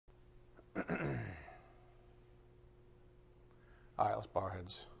All right, let's bow our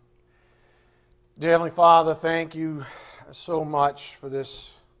heads. Dear Heavenly Father, thank you so much for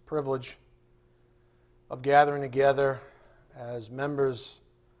this privilege of gathering together as members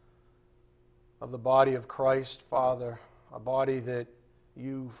of the body of Christ, Father, a body that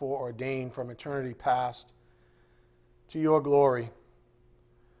you foreordained from eternity past to your glory.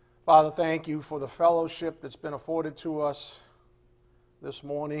 Father, thank you for the fellowship that's been afforded to us this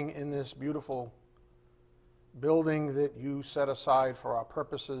morning in this beautiful building that you set aside for our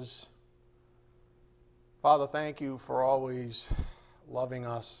purposes. Father, thank you for always loving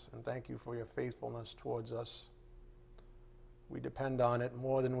us, and thank you for your faithfulness towards us. We depend on it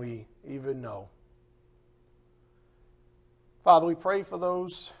more than we even know. Father, we pray for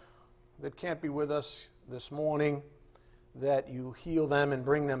those that can't be with us this morning, that you heal them and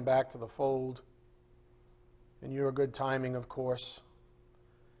bring them back to the fold. In your good timing, of course.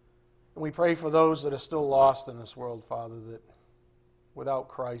 And we pray for those that are still lost in this world, Father, that without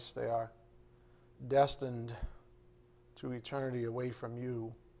Christ they are destined to eternity away from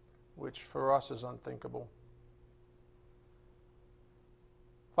you, which for us is unthinkable.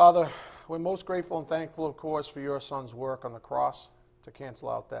 Father, we're most grateful and thankful, of course, for your Son's work on the cross to cancel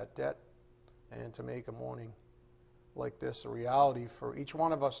out that debt and to make a morning like this a reality for each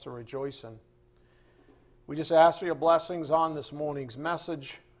one of us to rejoice in. We just ask for your blessings on this morning's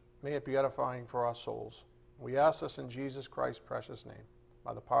message. May it be edifying for our souls. We ask this in Jesus Christ's precious name.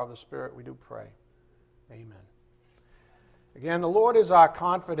 By the power of the Spirit, we do pray. Amen. Again, the Lord is our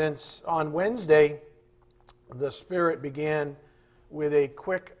confidence. On Wednesday, the Spirit began with a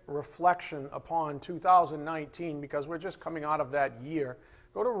quick reflection upon 2019 because we're just coming out of that year.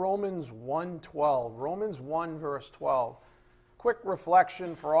 Go to Romans 1:12. Romans 1, verse 12. Quick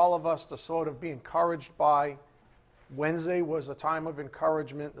reflection for all of us to sort of be encouraged by. Wednesday was a time of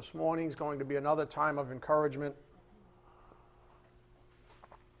encouragement. This morning is going to be another time of encouragement.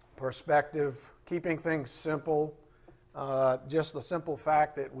 Perspective, keeping things simple. Just the simple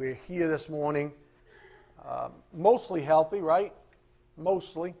fact that we're here this morning. Mostly healthy, right?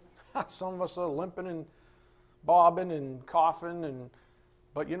 Mostly. Some of us are limping and bobbing and coughing.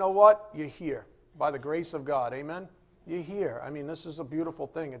 But you know what? You're here by the grace of God. Amen? You're here. I mean, this is a beautiful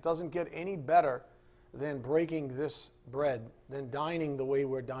thing. It doesn't get any better than breaking this bread, than dining the way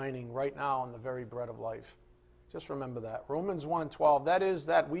we're dining right now on the very bread of life. Just remember that. Romans 1:12, that is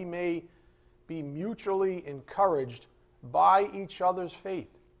that we may be mutually encouraged by each other's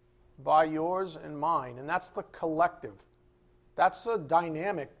faith, by yours and mine. And that's the collective. That's a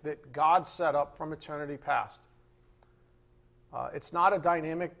dynamic that God set up from eternity past. It's not a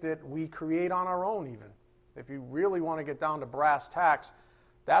dynamic that we create on our own even. If you really want to get down to brass tacks,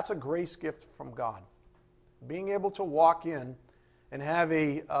 that's a grace gift from God. Being able to walk in and have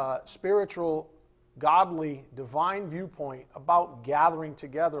a spiritual, godly, divine viewpoint about gathering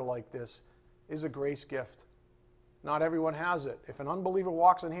together like this is a grace gift. Not everyone has it. If an unbeliever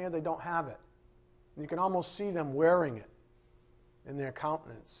walks in here, they don't have it. You can almost see them wearing it in their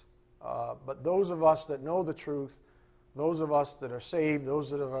countenance. But those of us that know the truth, those of us that are saved,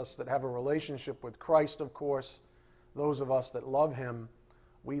 those of us that have a relationship with Christ, of course, those of us that love Him,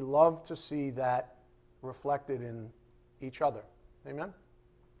 we love to see that reflected in each other. Amen?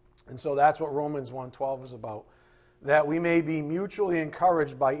 And so that's what Romans 1:12 is about. That we may be mutually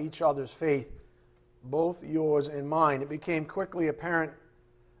encouraged by each other's faith, both yours and mine. It became quickly apparent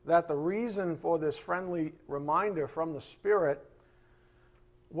that the reason for this friendly reminder from the Spirit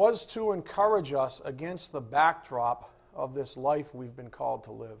was to encourage us against the backdrop of this life we've been called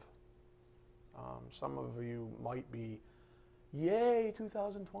to live. Some of you might be, yay,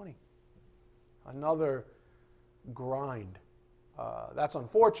 2020. Another grind. That's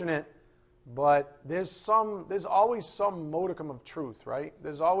unfortunate, but there's always some modicum of truth, right?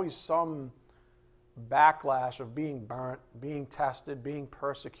 There's always some backlash of being burnt, being tested, being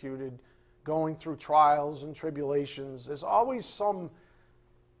persecuted, going through trials and tribulations. There's always some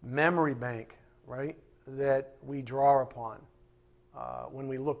memory bank, right, that we draw upon when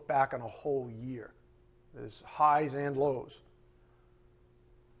we look back on a whole year. There's highs and lows.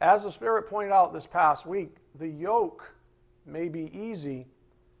 As the Spirit pointed out this past week, the yoke may be easy,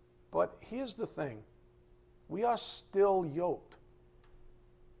 but here's the thing. We are still yoked.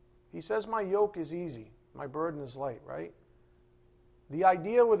 He says, my yoke is easy, my burden is light, right? The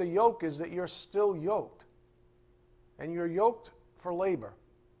idea with a yoke is that you're still yoked, and you're yoked for labor.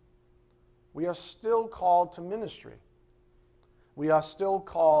 We are still called to ministry. We are still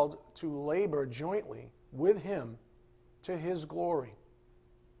called to labor jointly with Him to His glory.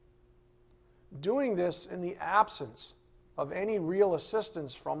 Doing this in the absence of any real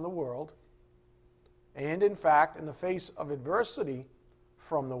assistance from the world and in fact, in the face of adversity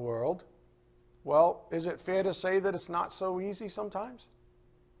from the world, well, is it fair to say that it's not so easy sometimes?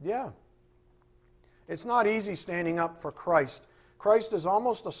 Yeah. It's not easy standing up for Christ. Christ is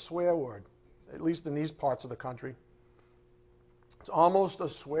almost a swear word, at least in these parts of the country. It's almost a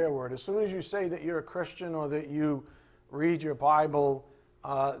swear word. As soon as you say that you're a Christian or that you read your Bible,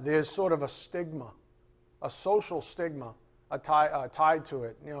 there's sort of a stigma, a social stigma tied to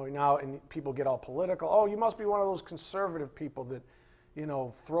it. You know, now and people get all political. Oh, you must be one of those conservative people that, you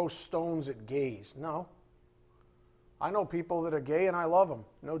know, throw stones at gays. No. I know people that are gay and I love them.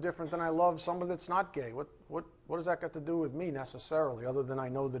 No different than I love somebody that's not gay. What does that got to do with me necessarily, other than I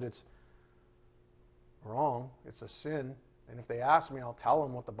know that it's wrong, it's a sin, and if they ask me, I'll tell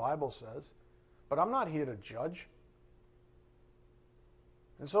them what the Bible says. But I'm not here to judge.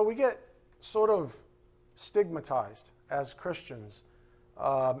 And so we get sort of stigmatized as Christians.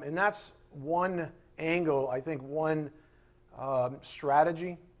 And that's one angle, I think, one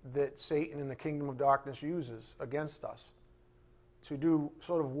strategy that Satan and the kingdom of darkness uses against us, to do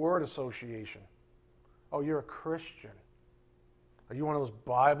sort of word association. Oh, you're a Christian. Are you one of those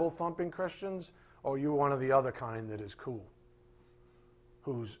Bible-thumping Christians, or are you one of the other kind that is cool,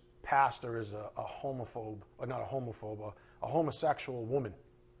 whose pastor is a homophobe, or not a homophobe, a homosexual woman?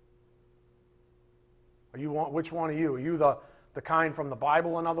 Which one are you? Are you the kind from the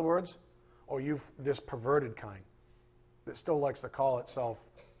Bible, in other words, or are you this perverted kind that still likes to call itself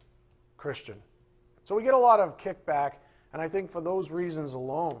Christian? So we get a lot of kickback, and I think for those reasons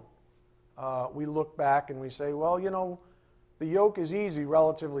alone, we look back and we say, well, you know, the yoke is easy,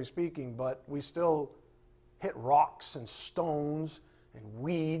 relatively speaking, but we still hit rocks and stones and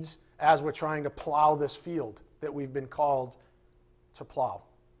weeds as we're trying to plow this field that we've been called to plow.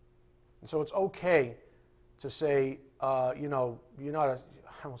 And so it's okay to say, you know, you're not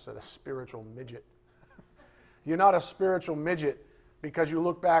I almost said a spiritual midget. You're not a spiritual midget because you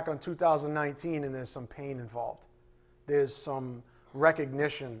look back on 2019 and there's some pain involved. There's some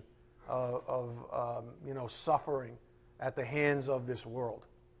recognition of you know, suffering at the hands of this world.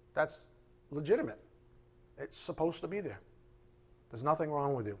 That's legitimate. It's supposed to be there. There's nothing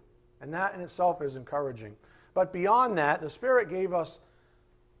wrong with you. And that in itself is encouraging. But beyond that, the Spirit gave us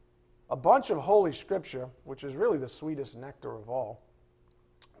a bunch of Holy Scripture, which is really the sweetest nectar of all,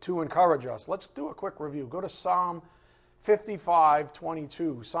 to encourage us. Let's do a quick review. Go to Psalm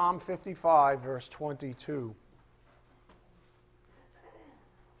 55:22. Psalm 55, verse 22.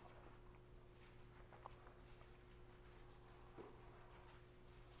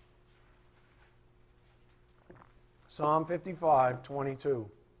 Psalm 55:22.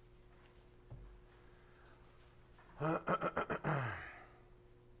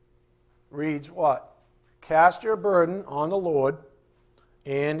 Reads what? Cast your burden on the Lord,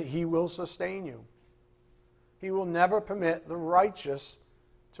 and He will sustain you. He will never permit the righteous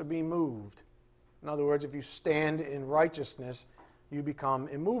to be moved. In other words, if you stand in righteousness, you become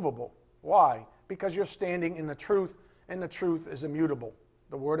immovable. Why? Because you're standing in the truth, and the truth is immutable.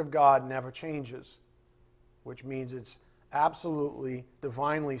 The Word of God never changes, which means it's absolutely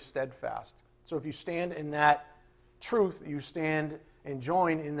divinely steadfast. So if you stand in that truth, you stand and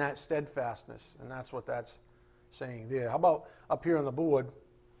join in that steadfastness, and that's what that's saying there. How about up here on the board,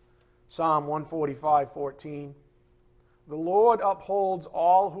 Psalm 145:14. The Lord upholds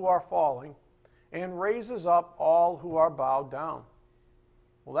all who are falling and raises up all who are bowed down.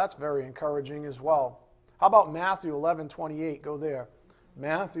 Well, that's very encouraging as well. How about Matthew 11:28? Go there.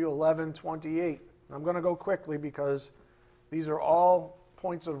 Matthew 11:28. I'm going to go quickly because these are all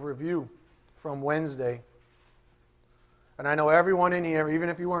points of review from Wednesday. And I know everyone in here, even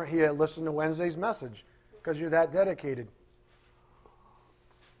if you weren't here, listened to Wednesday's message because you're that dedicated.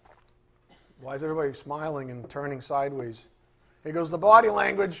 Why is everybody smiling and turning sideways? Here goes the body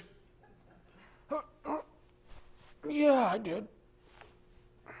language. Yeah, I did.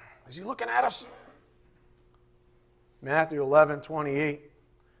 Is he looking at us? Matthew 11:28.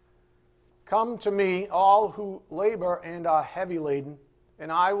 Come to me, all who labor and are heavy laden,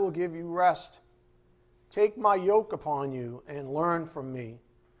 and I will give you rest. Take my yoke upon you and learn from me,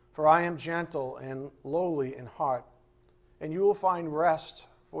 for I am gentle and lowly in heart, and you will find rest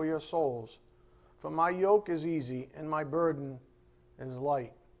for your souls. For my yoke is easy and my burden is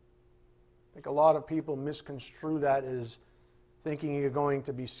light. I think a lot of people misconstrue that as thinking you're going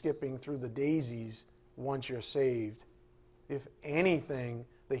to be skipping through the daisies once you're saved. If anything,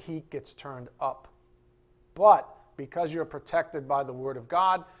 the heat gets turned up. But because you're protected by the Word of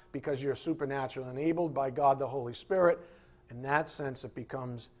God, because you're supernaturally enabled by God the Holy Spirit, in that sense it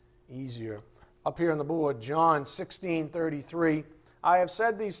becomes easier. Up here on the board, John 16:33. I have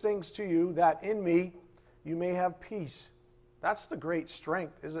said these things to you, that in me you may have peace. That's the great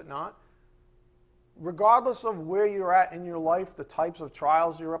strength, is it not? Regardless of where you're at in your life, the types of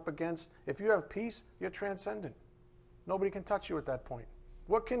trials you're up against, if you have peace, you're transcendent. Nobody can touch you at that point.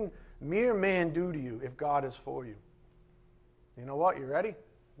 What can mere man do to you if God is for you? You know what? You ready?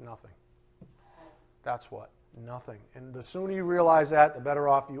 Nothing. That's what. Nothing. And the sooner you realize that, the better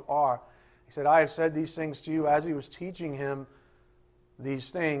off you are. He said, I have said these things to you as he was teaching him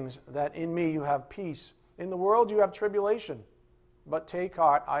these things, that in me you have peace. In the world you have tribulation, but take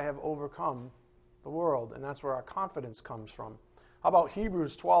heart, I have overcome the world. And that's where our confidence comes from. How about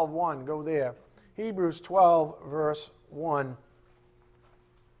Hebrews 12:1? Go there. Hebrews 12, verse 1.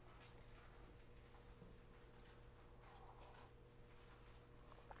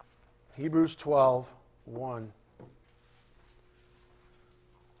 Hebrews 12:1.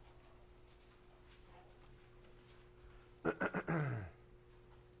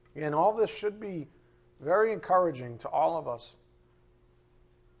 Again, all this should be very encouraging to all of us.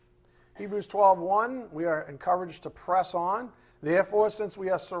 Hebrews 12:1, we are encouraged to press on. Therefore, since we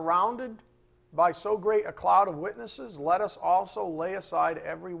are surrounded by so great a cloud of witnesses, let us also lay aside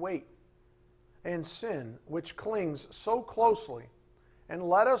every weight and sin which clings so closely, and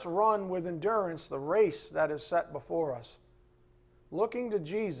let us run with endurance the race that is set before us, looking to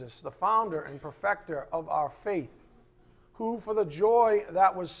Jesus, the founder and perfecter of our faith, who for the joy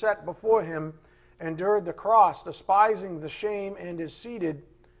that was set before him endured the cross, despising the shame, and is seated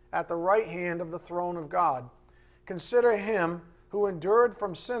at the right hand of the throne of God. Consider him who endured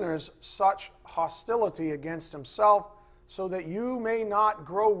from sinners such hostility against himself, so that you may not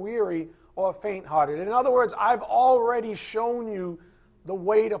grow weary or faint-hearted. In other words, I've already shown you the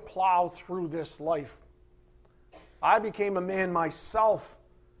way to plow through this life. I became a man myself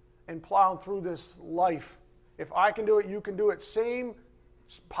and plowed through this life. If I can do it, you can do it. Same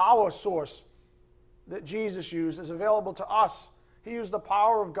power source that Jesus used is available to us. He used the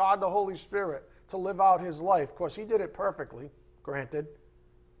power of God, the Holy Spirit, to live out his life. Of course, he did it perfectly, granted.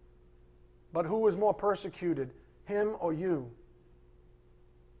 But who was more persecuted, him or you?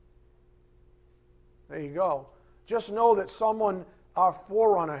 There you go. Just know that someone, our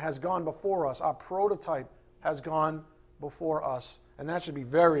forerunner, has gone before us. Our prototype has gone before us. And that should be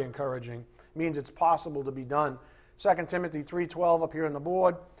very encouraging. It means it's possible to be done. 2 Timothy 3:12 up here on the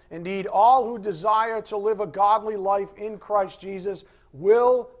board. Indeed, all who desire to live a godly life in Christ Jesus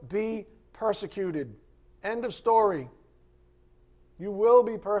will be persecuted. End of story. You will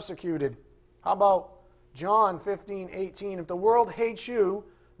be persecuted. How about John 15:18? If the world hates you,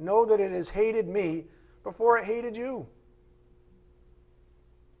 know that it has hated me before it hated you.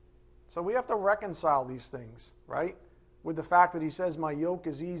 So we have to reconcile these things, right? With the fact that he says, my yoke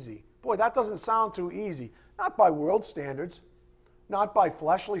is easy. Boy, that doesn't sound too easy. Not by world standards, not by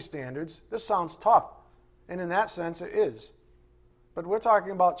fleshly standards. This sounds tough, and in that sense it is. But we're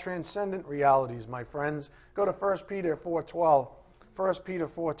talking about transcendent realities, my friends. Go to 1 Peter 4:12. 1 Peter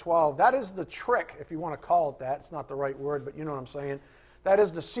 4:12. That is the trick, if you want to call it that. It's not the right word, but you know what I'm saying. That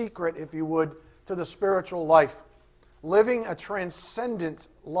is the secret, if you would, to the spiritual life. Living a transcendent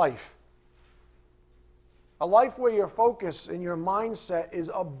life. A life where your focus and your mindset is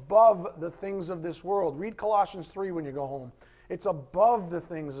above the things of this world. Read Colossians 3 when you go home. It's above the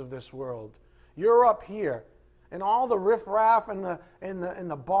things of this world. You're up here. And all the riffraff and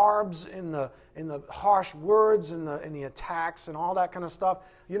the barbs and the harsh words and the attacks and all that kind of stuff,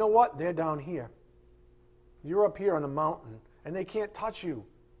 you know what? They're down here. You're up here on the mountain, and they can't touch you.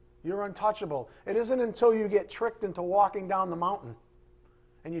 You're untouchable. It isn't until you get tricked into walking down the mountain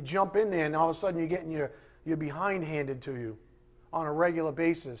and you jump in there and all of a sudden you're getting your behind handed to you on a regular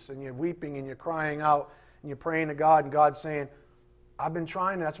basis, and you're weeping and you're crying out and you're praying to God, and God's saying, I've been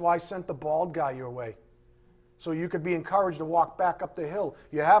trying. That's why I sent the bald guy your way. So you could be encouraged to walk back up the hill.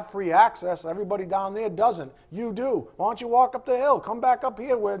 You have free access. Everybody down there doesn't. You do. Why don't you walk up the hill? Come back up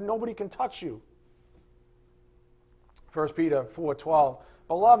here where nobody can touch you. 1 Peter 4:12.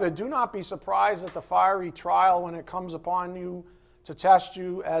 Beloved, do not be surprised at the fiery trial when it comes upon you to test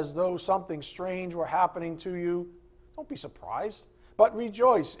you as though something strange were happening to you. Don't be surprised, but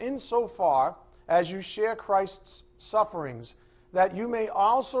rejoice insofar as you share Christ's sufferings, that you may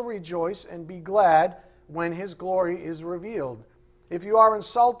also rejoice and be glad when his glory is revealed. If you are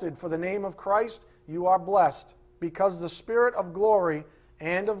insulted for the name of Christ, you are blessed, because the Spirit of glory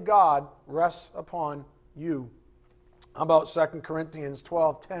and of God rests upon you. How about 2 Corinthians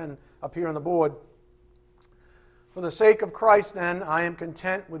 12:10 up here on the board? For the sake of Christ, then, I am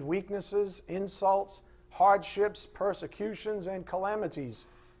content with weaknesses, insults, hardships, persecutions, and calamities.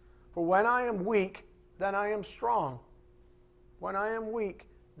 For when I am weak, then I am strong. When I am weak,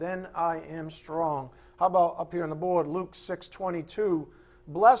 then I am strong. How about up here on the board, Luke 6:22?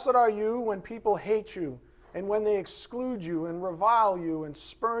 Blessed are you when people hate you, and when they exclude you and revile you and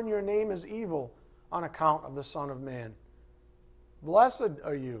spurn your name as evil on account of the Son of Man. Blessed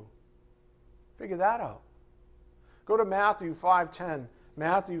are you. Figure that out. Go to Matthew 5:10.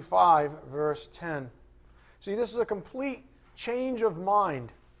 Matthew 5, verse 10. See, this is a complete change of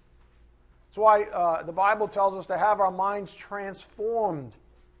mind. That's why the Bible tells us to have our minds transformed.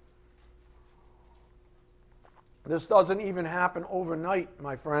 This doesn't even happen overnight,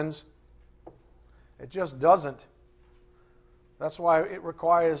 my friends. It just doesn't. That's why it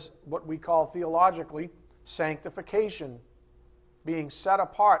requires what we call theologically sanctification, being set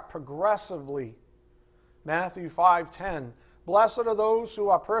apart progressively. Matthew 5:10. Blessed are those who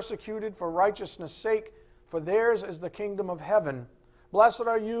are persecuted for righteousness' sake, for theirs is the kingdom of heaven. Blessed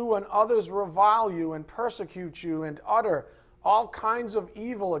are you when others revile you and persecute you and utter all kinds of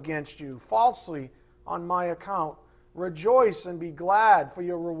evil against you falsely on my account. Rejoice and be glad, for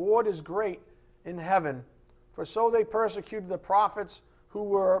your reward is great in heaven. For so they persecuted the prophets who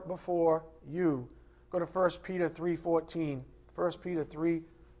were before you. Go to 1 Peter 3:14. 1 Peter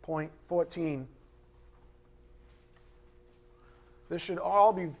 3:14. This should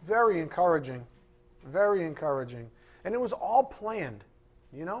all be very encouraging. Very encouraging. And it was all planned,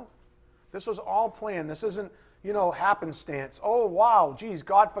 you know? This was all planned. This isn't, happenstance. Oh, wow, geez,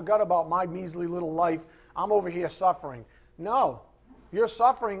 God forgot about my measly little life. I'm over here suffering. No, you're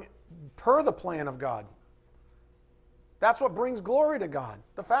suffering per the plan of God. That's what brings glory to God.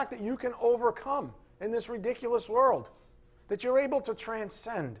 The fact that you can overcome in this ridiculous world. That you're able to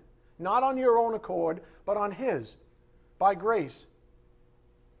transcend, not on your own accord, but on His, by grace.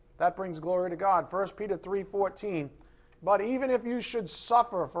 That brings glory to God. 1 Peter 3:14. But even if you should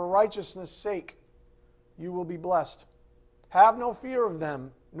suffer for righteousness' sake, you will be blessed. Have no fear of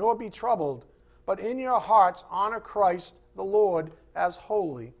them, nor be troubled, but in your hearts honor Christ the Lord as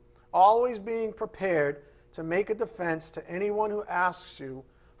holy, always being prepared to make a defense to anyone who asks you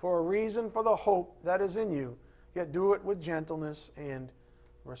for a reason for the hope that is in you, yet do it with gentleness and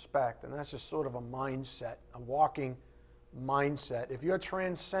respect. And that's just sort of a mindset, a walking mindset. If you're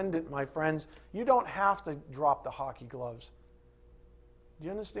transcendent, my friends, you don't have to drop the hockey gloves. Do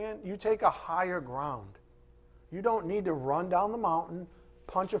you understand? You take a higher ground. You don't need to run down the mountain,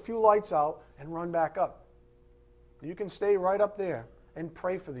 punch a few lights out, and run back up. You can stay right up there and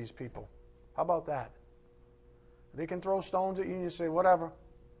pray for these people. How about that? They can throw stones at you and you say, whatever.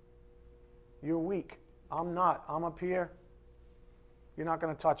 You're weak. I'm not. I'm up here. You're not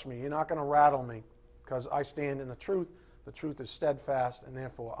going to touch me. You're not going to rattle me because I stand in the truth. The truth is steadfast, and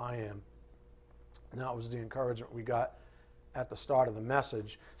therefore I am. And that was the encouragement we got at the start of the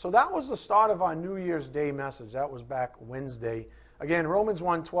message. So that was the start of our New Year's Day message. That was back Wednesday. Again, Romans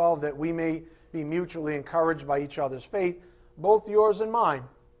 1:12, that we may be mutually encouraged by each other's faith, both yours and mine.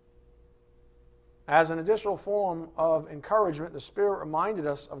 As an additional form of encouragement, the Spirit reminded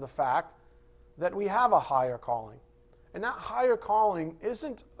us of the fact that we have a higher calling. And that higher calling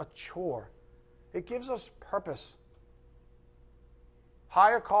isn't a chore. It gives us purpose.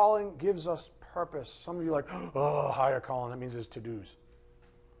 Higher calling gives us purpose. Some of you are like, oh, higher calling, that means there's to-dos.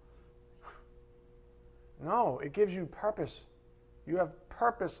 No, it gives you purpose. You have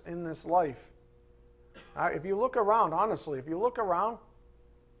purpose in this life. If you look around, honestly, if you look around,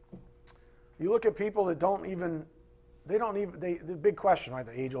 you look at people that the big question, right,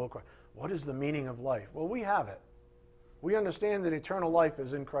 the age-old question, what is the meaning of life? Well, we have it. We understand that eternal life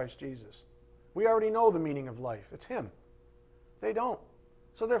is in Christ Jesus. We already know the meaning of life. It's Him. They don't.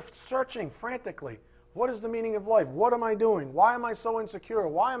 So they're searching frantically. What is the meaning of life? What am I doing? Why am I so insecure?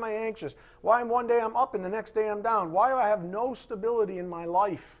 Why am I anxious? Why one day I'm up and the next day I'm down? Why do I have no stability in my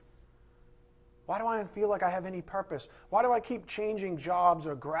life? Why do I feel like I have any purpose? Why do I keep changing jobs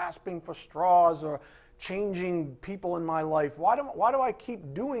or grasping for straws or changing people in my life? Why do I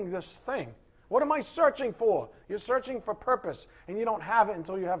keep doing this thing? What am I searching for? You're searching for purpose, and you don't have it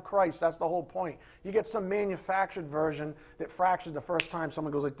until you have Christ. That's the whole point. You get some manufactured version that fractures the first time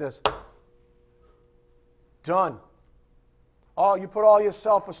someone goes like this. Done. Oh, you put all your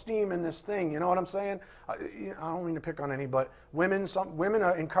self-esteem in this thing. You know what I'm saying? I don't mean to pick on any, but women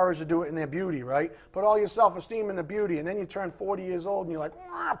are encouraged to do it in their beauty, right? Put all your self-esteem in the beauty, and then you turn 40 years old, and you're like,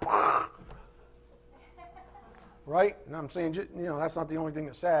 right? And I'm saying, that's not the only thing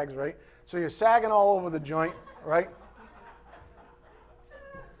that sags, right? So you're sagging all over the joint, right?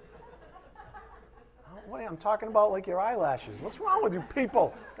 Wait, I'm talking about like your eyelashes. What's wrong with you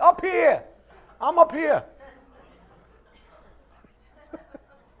people? Up here. I'm up here.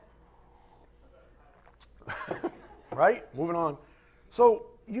 Right? Moving on. So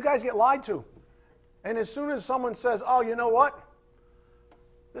you guys get lied to. And as soon as someone says, oh, you know what?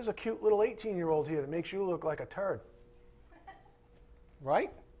 There's a cute little 18-year-old here that makes you look like a turd.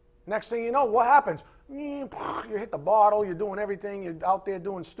 Right? Next thing you know, what happens? You hit the bottle, you're doing everything, you're out there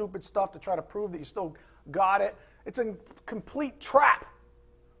doing stupid stuff to try to prove that you still got it. It's a complete trap.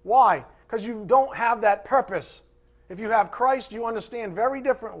 Why? Because you don't have that purpose. If you have Christ, you understand very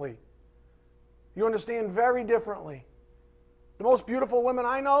differently. You understand very differently. The most beautiful women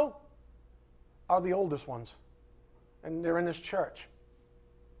I know are the oldest ones. And they're in this church.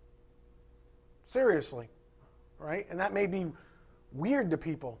 Seriously. Right? And that may be weird to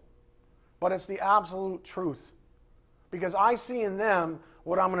people. But it's the absolute truth. Because I see in them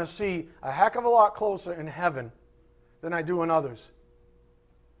what I'm going to see a heck of a lot closer in heaven than I do in others.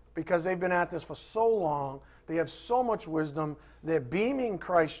 Because they've been at this for so long. They have so much wisdom. They're beaming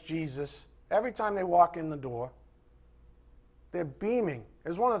Christ Jesus every time they walk in the door. They're beaming. It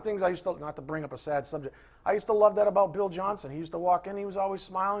was one of the things I used to, not to bring up a sad subject, I used to love that about Bill Johnson. He used to walk in, he was always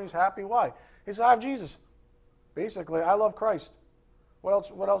smiling, he was happy. Why? He said, I have Jesus. Basically, I love Christ. What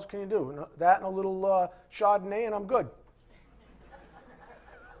else can you do? That and a little Chardonnay and I'm good.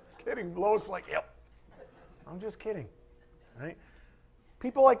 Kidding. Lois like, yep. I'm just kidding. Right?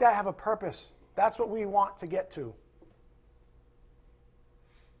 People like that have a purpose. That's what we want to get to.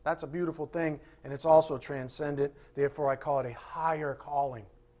 That's a beautiful thing, and it's also transcendent. Therefore, I call it a higher calling.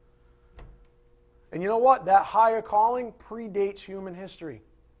 And you know what? That higher calling predates human history.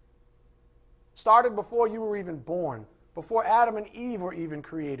 Started before you were even born, before Adam and Eve were even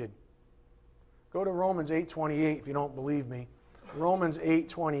created. Go to Romans 8:28 if you don't believe me. Romans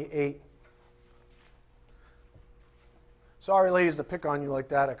 8:28. Sorry, ladies, to pick on you like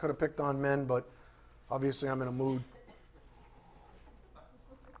that. I could have picked on men, but obviously I'm in a mood.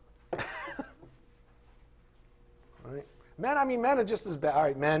 Right? Men are just as bad. All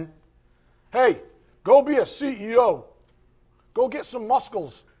right, men. Hey, go be a CEO. Go get some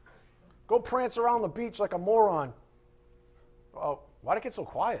muscles. Go prance around the beach like a moron. Oh, why'd it get so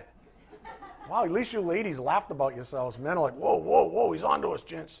quiet? Wow, at least you ladies laughed about yourselves. Men are like, whoa, whoa, whoa, he's on to us,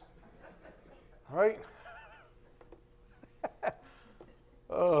 gents. All right?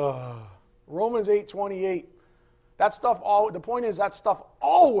 Romans 8:28. That stuff, the point is that stuff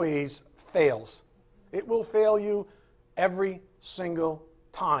always fails. It will fail you every single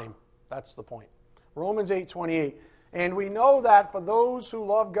time. That's the point. Romans 8:28. And we know that for those who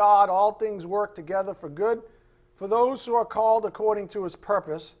love God, all things work together for good, for those who are called according to his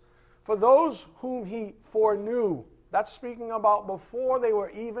purpose, for those whom he foreknew. That's speaking about before they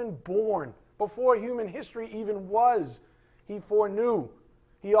were even born, before human history even was. He foreknew.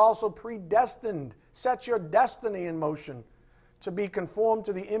 He also predestined, set your destiny in motion to be conformed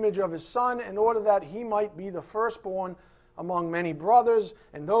to the image of his Son in order that he might be the firstborn among many brothers.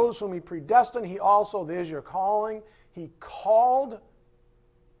 And those whom he predestined, he also, there's your calling, he called,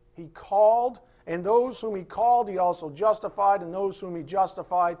 and those whom he called, he also justified, and those whom he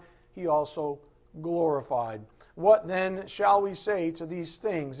justified, he also glorified. What then shall we say to these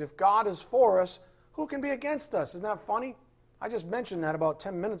things? If God is for us, who can be against us? Isn't that funny? I just mentioned that about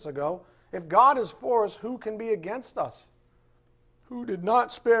 10 minutes ago. If God is for us, who can be against us? Who did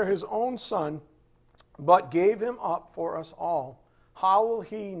not spare his own Son, but gave him up for us all, how will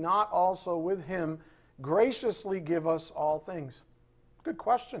he not also with him graciously give us all things? Good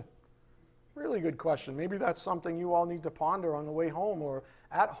question. Really good question. Maybe that's something you all need to ponder on the way home or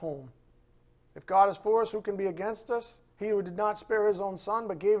at home. If God is for us, who can be against us? He who did not spare his own Son,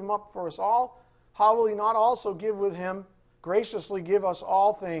 but gave him up for us all, how will he not also give with him graciously give us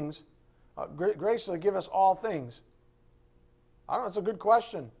all things? Graciously give us all things. I don't know, it's a good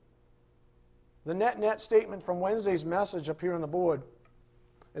question. The net statement from Wednesday's message up here on the board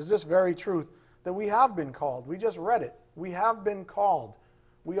is this very truth, that we have been called. We just read it. We have been called.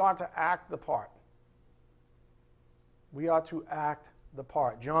 We are to act the part. We are to act the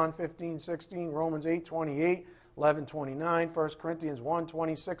part. John 15:16, Romans 8:28, 11:29, 1 Corinthians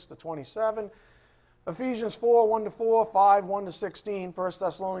 1:26-27, Ephesians 4:1-4, 5:1-16, 1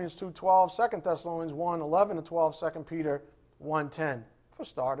 Thessalonians 2:12, 2 Thessalonians 1:11-12, 2 Peter 1:10. For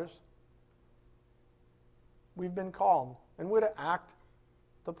starters, we've been called, and we're to act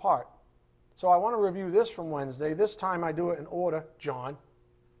the part. So I want to review this from Wednesday. This time I do it in order. John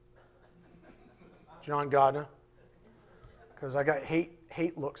Gardner, because I got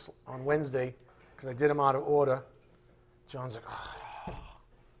hate looks on Wednesday because I did them out of order. John's like, oh,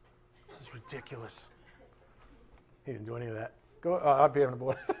 this is ridiculous. He didn't do any of that. Go up here on the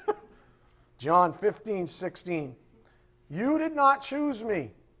board. John 15:16. You did not choose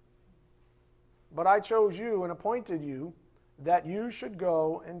me, but I chose you and appointed you that you should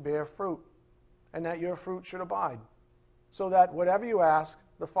go and bear fruit, and that your fruit should abide, so that whatever you ask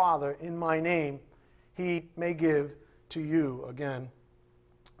the Father in my name, he may give to you. Again,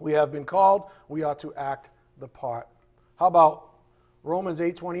 we have been called, we are to act the part. How about Romans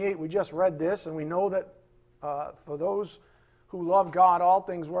 8:28? We just read this, and we know that for those who love God, all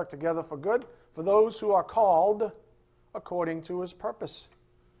things work together for good, for those who are called according to his purpose.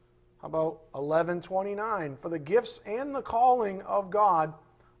 How about 11:29? For the gifts and the calling of God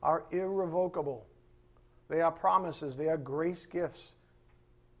are irrevocable. They are promises. They are grace gifts.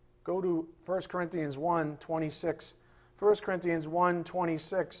 Go to 1 Corinthians 1:26. 1 Corinthians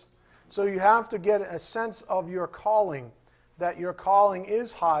 1:26. So you have to get a sense of your calling, that your calling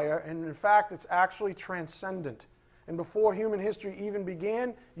is higher, and in fact it's actually transcendent. And before human history even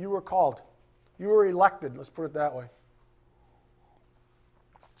began, you were called. You were elected, let's put it that way.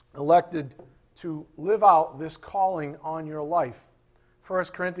 Elected to live out this calling on your life.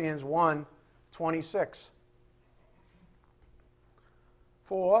 1 Corinthians 1:26.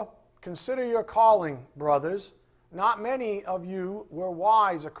 For consider your calling, brothers. Not many of you were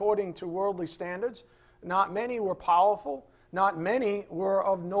wise according to worldly standards. Not many were powerful. Not many were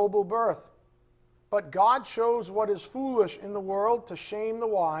of noble birth. But God chose what is foolish in the world to shame the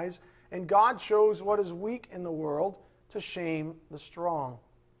wise, and God chose what is weak in the world to shame the strong.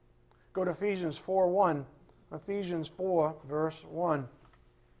 Go to Ephesians 4:1. Ephesians 4, verse 1.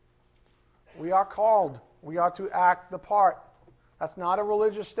 We are called. We are to act the part. That's not a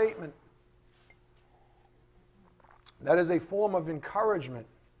religious statement. That is a form of encouragement.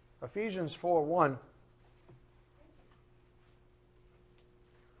 Ephesians 4:1.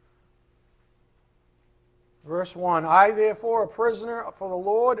 Verse 1, I therefore, a prisoner for the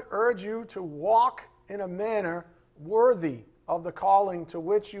Lord, urge you to walk in a manner worthy of the calling to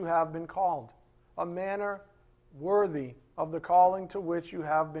which you have been called. A manner worthy of the calling to which you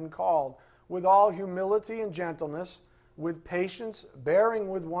have been called, with all humility and gentleness, with patience, bearing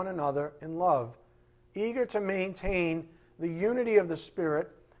with one another in love, eager to maintain the unity of the Spirit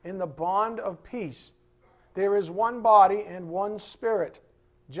in the bond of peace. There is one body and one Spirit,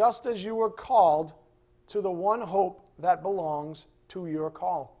 just as you were called to the one hope that belongs to your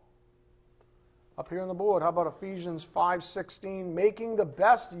call. Up here on the board, how about Ephesians 5:16, making the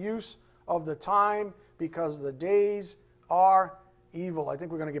best use of the time because the days are evil. I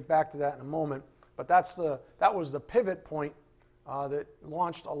think we're going to get back to that in a moment, but that was the pivot point that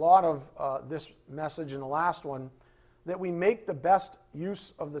launched a lot of this message in the last one, that we make the best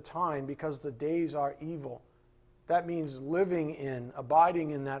use of the time because the days are evil. That means living in,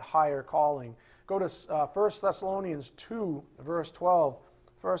 abiding in that higher calling. Go to 1 Thessalonians 2, verse 12.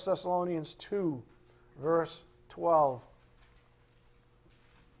 1 Thessalonians 2, verse 12.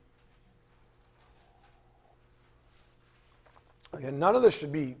 Again, none of this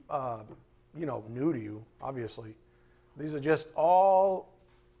should be, new to you, obviously. These are just all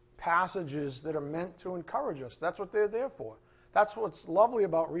passages that are meant to encourage us. That's what they're there for. That's what's lovely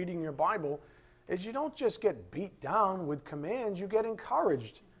about reading your Bible, is you don't just get beat down with commands, you get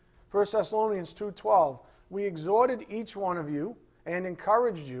encouraged. 1 Thessalonians 2:12, we exhorted each one of you and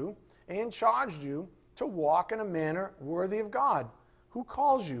encouraged you and charged you to walk in a manner worthy of God, who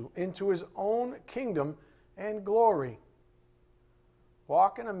calls you into his own kingdom and glory.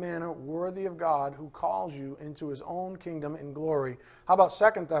 Walk in a manner worthy of God, who calls you into his own kingdom and glory. How about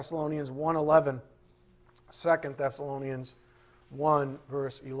 2 Thessalonians 1:11? 2 Thessalonians 1,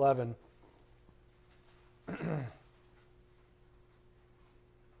 verse 11.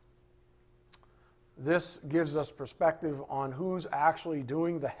 This gives us perspective on who's actually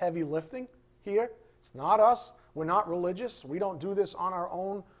doing the heavy lifting here. It's not us. We're not religious. We don't do this on our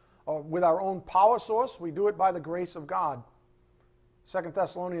own or with our own power source. We do it by the grace of God. 2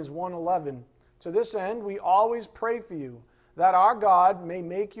 Thessalonians 1:11. To this end, we always pray for you, that our God may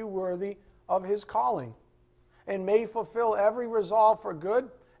make you worthy of his calling, and may fulfill every resolve for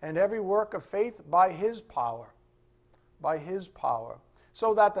good and every work of faith by his power. By his power.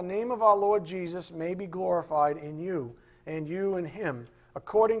 So that the name of our Lord Jesus may be glorified in you, and you in him,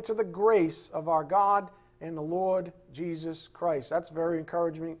 according to the grace of our God and the Lord Jesus Christ. That's very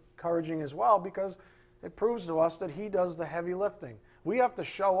encouraging as well, because it proves to us that he does the heavy lifting. We have to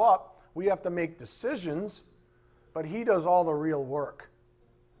show up, we have to make decisions, but he does all the real work.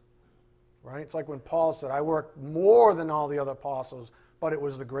 Right? It's like when Paul said, I worked more than all the other apostles, but it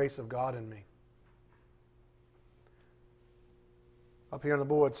was the grace of God in me. Up here on the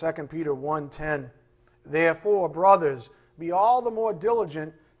board, 2 Peter 1:10. Therefore, brothers, be all the more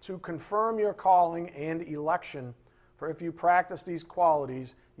diligent to confirm your calling and election, for if you practice these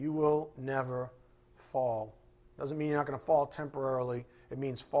qualities, you will never fall. Doesn't mean you're not going to fall temporarily. It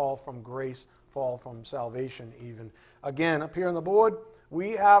means fall from grace, fall from salvation even. Again, up here on the board,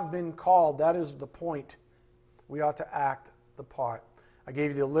 we have been called. That is the point. We ought to act the part. I gave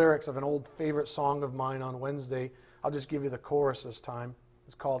you the lyrics of an old favorite song of mine on Wednesday. I'll just give you the chorus this time.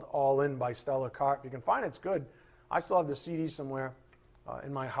 It's called All In by Stella Cart. If you can find it, it's good. I still have the CD somewhere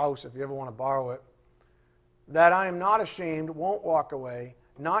in my house if you ever want to borrow it. That I am not ashamed, won't walk away,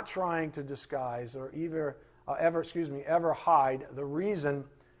 not trying to disguise or ever hide the reason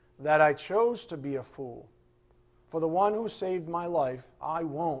that I chose to be a fool. For the one who saved my life, I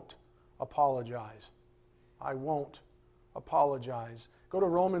won't apologize. I won't apologize. Go to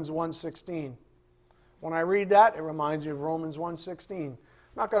Romans 1:16. When I read that, it reminds you of Romans 1:16. I'm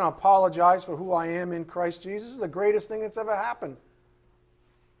not going to apologize for who I am in Christ Jesus. This is the greatest thing that's ever happened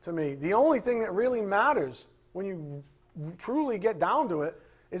to me. The only thing that really matters when you truly get down to it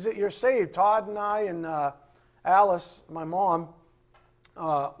is that you're saved. Todd and I and Alice, my mom,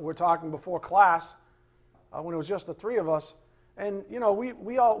 were talking before class when it was just the three of us. And, you know,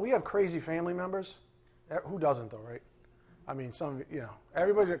 we have crazy family members. Who doesn't, though, right? I mean,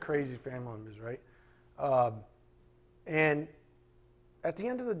 everybody's got crazy family members, right? And at the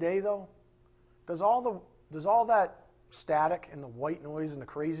end of the day, though, does all that static and the white noise and the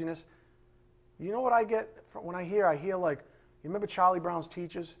craziness, you know what I get when I hear like, you remember Charlie Brown's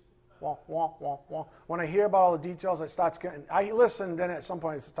Teachers? Wah, wah, wah, wah. When I hear about all the details, I listen, then at some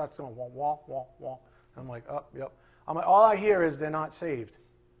point it starts going wah, wah, wah, wah. I'm like, oh, yep. I'm like, all I hear is they're not saved.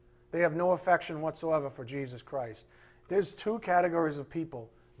 They have no affection whatsoever for Jesus Christ. There's two categories of people.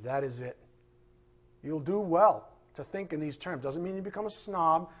 That is it. You'll do well to think in these terms. Doesn't mean you become a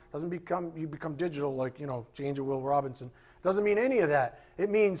snob. Doesn't become you become digital like, James or Will Robinson. Doesn't mean any of that. It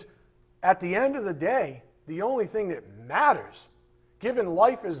means at the end of the day, the only thing that matters, given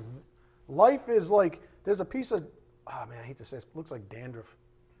life is like, there's a piece of, I hate to say this, looks like dandruff.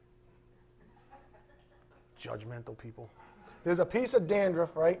 Judgmental people. There's a piece of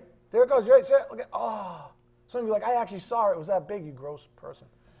dandruff, right? There it goes. Right? Look at, some of you are like, I actually saw it. It was that big, you gross person.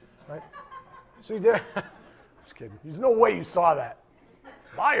 Right? See there? I'm just kidding. There's no way you saw that.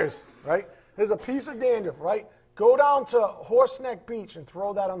 Liars, right? There's a piece of dandruff, right? Go down to Horseneck Beach and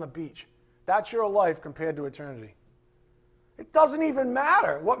throw that on the beach. That's your life compared to eternity. It doesn't even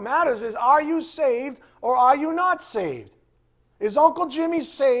matter. What matters is, are you saved or are you not saved? Is Uncle Jimmy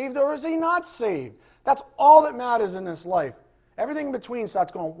saved or is he not saved? That's all that matters in this life. Everything in between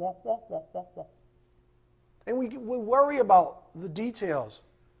starts going, wah, wah, wah, wah, wah. And we worry about the details,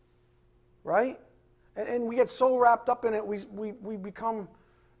 right? And we get so wrapped up in it, we become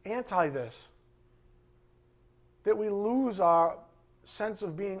anti this, that we lose our sense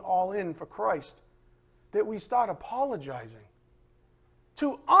of being all in for Christ, that we start apologizing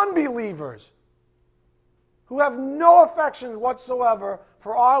to unbelievers who have no affection whatsoever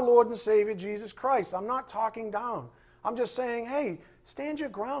for our Lord and Savior Jesus Christ. I'm not talking down. I'm just saying, hey, stand your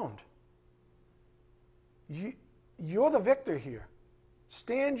ground. You're the victor here.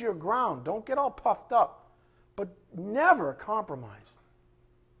 Stand your ground. Don't get all puffed up, but never compromise.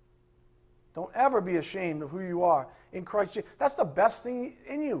 Don't ever be ashamed of who you are in Christ Jesus. That's the best thing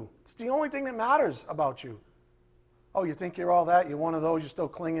in you. It's the only thing that matters about you. Oh, you think you're all that? You're one of those, you're still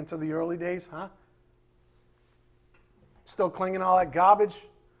clinging to the early days, huh? Still clinging to all that garbage?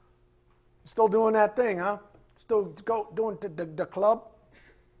 Still doing that thing, huh? Still doing the club?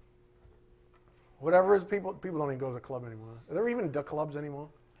 Whatever it is, people don't even go to the club anymore. Are there even the clubs anymore?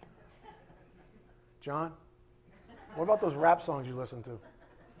 John? What about those rap songs you listen to?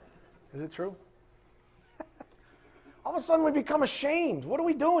 Is it true? All of a sudden we become ashamed. What are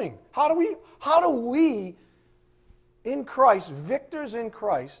we doing? How do we in Christ, victors in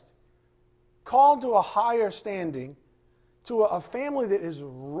Christ, called to a higher standing, to a family that is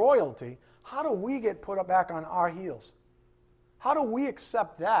royalty, how do we get put back on our heels? How do we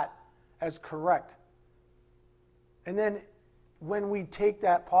accept that as correct? And then when we take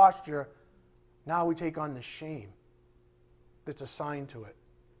that posture, now we take on the shame that's assigned to it.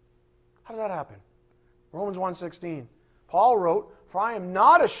 How does that happen? Romans 1:16. Paul wrote, "For I am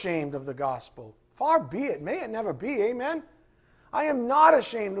not ashamed of the gospel. Far be it. May it never be." Amen? I am not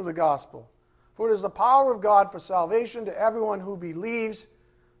ashamed of the gospel. For it is the power of God for salvation to everyone who believes,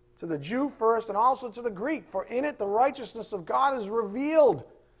 to the Jew first and also to the Greek. For in it the righteousness of God is revealed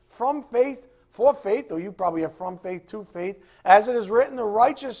from faith for faith, though you probably have from faith to faith, as it is written, the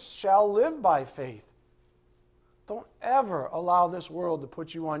righteous shall live by faith. Don't ever allow this world to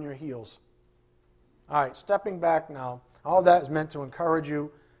put you on your heels. All right, stepping back now. All that is meant to encourage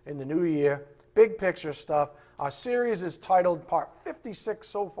you in the new year big picture stuff. Our series is titled, part 56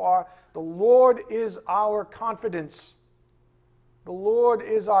 so far, The Lord is Our Confidence. The Lord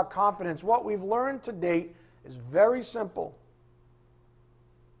is our confidence. What we've learned to date is very simple.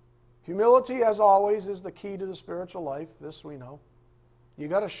 Humility, as always, is the key to the spiritual life. This we know. You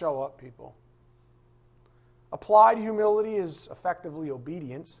got to show up, people. Applied humility is effectively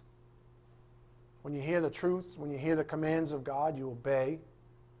obedience. When you hear the truth, when you hear the commands of God, you obey.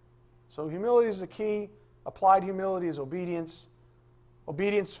 So humility is the key. Applied humility is obedience.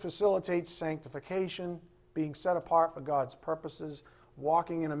 Obedience facilitates sanctification, being set apart for God's purposes,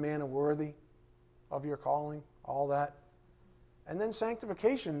 walking in a manner worthy of your calling, all that. And then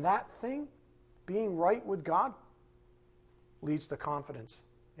sanctification, that thing, being right with God, leads to confidence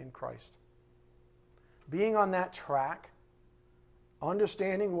in Christ. Being on that track,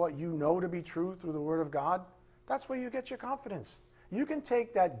 understanding what you know to be true through the Word of God, that's where you get your confidence. You can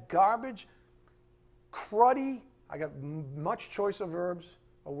take that garbage, cruddy, I got much choicer verbs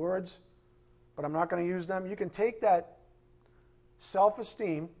or words, but I'm not going to use them. You can take that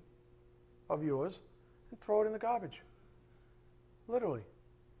self-esteem of yours and throw it in the garbage. Literally.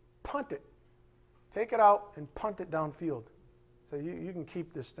 Punt it. Take it out and punt it downfield. So you can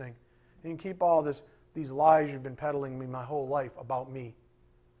keep this thing. You can keep all these lies you've been peddling me my whole life about me.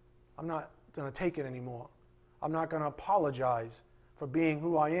 I'm not going to take it anymore. I'm not going to apologize for being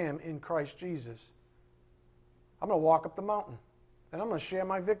who I am in Christ Jesus. I'm going to walk up the mountain, and I'm going to share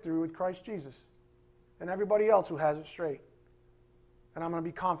my victory with Christ Jesus and everybody else who has it straight. And I'm going to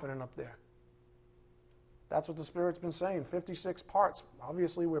be confident up there. That's what the Spirit's been saying. 56 parts.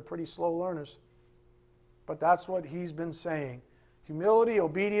 Obviously, we're pretty slow learners. But that's what He's been saying. Humility,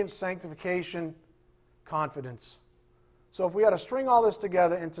 obedience, sanctification, confidence. So if we had to string all this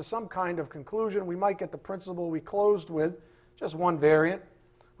together into some kind of conclusion, we might get the principle we closed with, just one variant.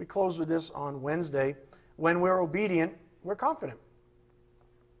 We closed with this on Wednesday. When we're obedient, we're confident.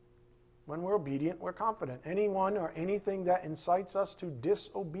 When we're obedient, we're confident. Anyone or anything that incites us to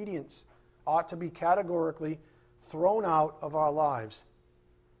disobedience ought to be categorically thrown out of our lives.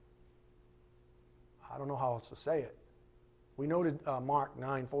 I don't know how else to say it. We noted Mark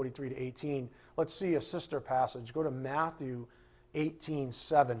 9:43 to 18. Let's see a sister passage. Go to Matthew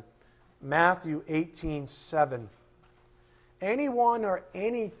 18:7. Matthew 18:7. Anyone or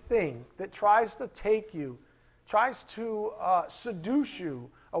anything that tries to take you, tries to seduce you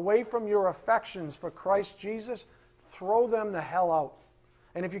away from your affections for Christ Jesus, throw them the hell out.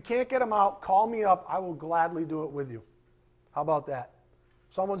 And if you can't get them out, call me up. I will gladly do it with you. How about that?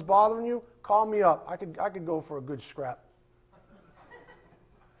 Someone's bothering you, call me up. I could go for a good scrap.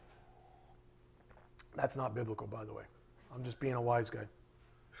 That's not biblical, by the way. I'm just being a wise guy.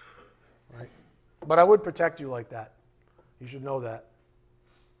 Right? But I would protect you like that. You should know that.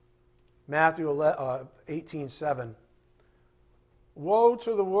 Matthew 18:7. Woe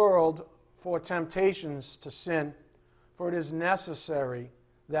to the world for temptations to sin, for it is necessary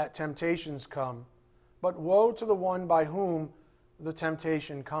that temptations come. But woe to the one by whom the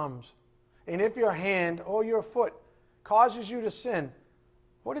temptation comes. And if your hand or your foot causes you to sin,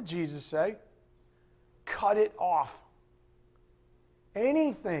 what did Jesus say? Cut it off.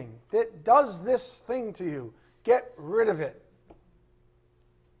 Anything that does this thing to you, get rid of it.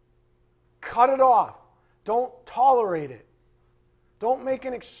 Cut it off. Don't tolerate it. Don't make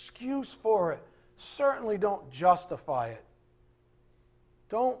an excuse for it. Certainly don't justify it.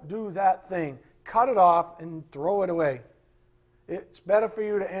 Don't do that thing. Cut it off and throw it away. It's better for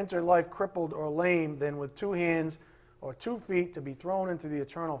you to enter life crippled or lame than with 2 hands or 2 feet to be thrown into the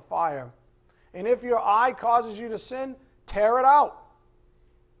eternal fire. And if your eye causes you to sin, tear it out.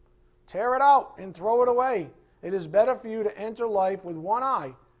 Tear it out and throw it away. It is better for you to enter life with 1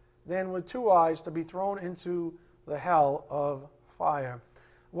 eye than with 2 eyes to be thrown into the hell of fire.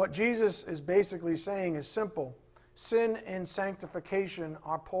 What Jesus is basically saying is simple. Sin and sanctification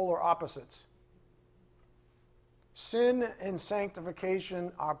are polar opposites. Sin and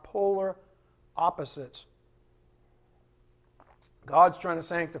sanctification are polar opposites. God's trying to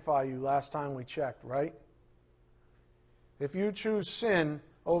sanctify you last time we checked, right? If you choose sin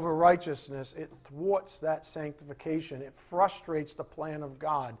over righteousness, it thwarts that sanctification. It frustrates the plan of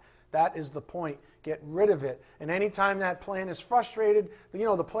God. That is the point. Get rid of it. And anytime that plan is frustrated,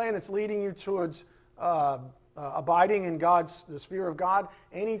 the plan that's leading you towards abiding in the sphere of God,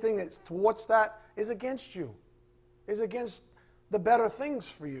 anything that thwarts that is against you, is against the better things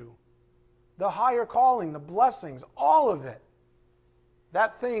for you, the higher calling, the blessings, all of it.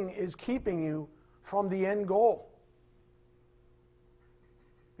 That thing is keeping you from the end goal.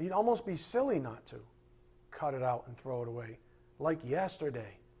 You'd almost be silly not to cut it out and throw it away, like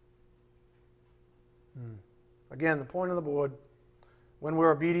yesterday. Again, the point of the board, when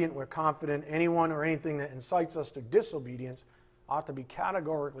we're obedient, we're confident. Anyone or anything that incites us to disobedience ought to be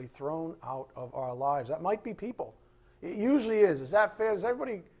categorically thrown out of our lives. That might be people. It usually is. Is that fair? Does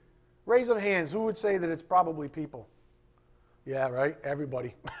everybody raise their hands? Who would say that it's probably people? Yeah, right?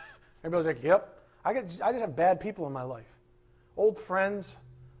 Everybody. Everybody's like, yep. I just have bad people in my life. Old friends.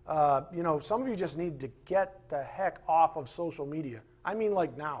 Some of you just need to get the heck off of social media. I mean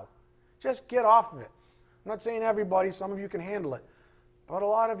like now. Just get off of it. I'm not saying everybody. Some of you can handle it. But a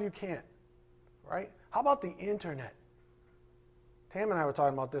lot of you can't. Right? How about the internet? Tam and I were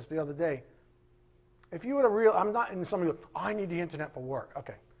talking about this the other day. If you were I'm not in some of you, I need the internet for work.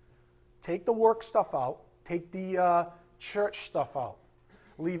 Okay. Take the work stuff out. Take the church stuff out.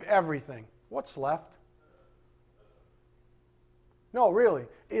 Leave everything. What's left? No, really.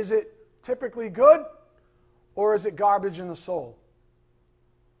 Is it typically good or is it garbage in the soul?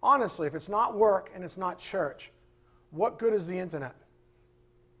 Honestly, if it's not work and it's not church, what good is the internet?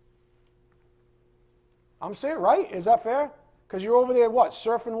 I'm saying, right? Is that fair? Because you're over there, what?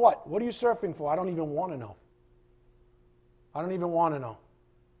 Surfing what? What are you surfing for? I don't even want to know. I don't even want to know.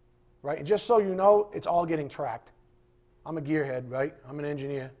 Right? And just so you know, it's all getting tracked. I'm a gearhead, right? I'm an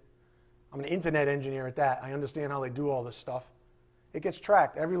engineer. I'm an internet engineer at that. I understand how they do all this stuff. It gets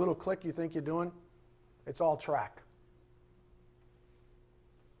tracked. Every little click you think you're doing, it's all tracked.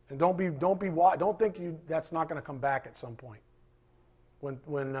 And don't think that's not going to come back at some point.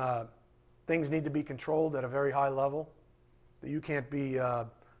 When things need to be controlled at a very high level, that you can't be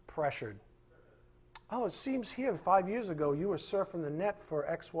pressured. Oh, it seems here 5 years ago you were surfing the net for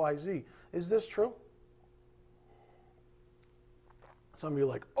XYZ. Is this true? Some of you are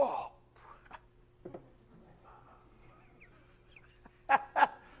like, oh.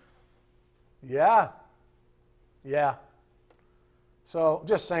 Yeah. So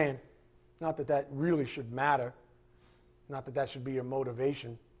just saying, not that that really should matter, not that that should be your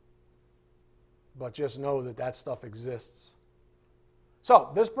motivation, but just know that that stuff exists.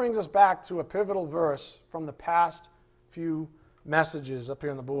 So this brings us back to a pivotal verse from the past few messages up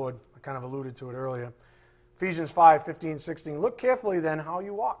here on the board. I kind of alluded to it earlier. Ephesians 5:15-16. Look carefully then how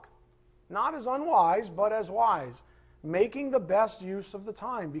you walk, not as unwise, but as wise, making the best use of the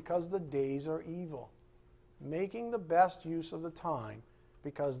time because the days are evil. Making the best use of the time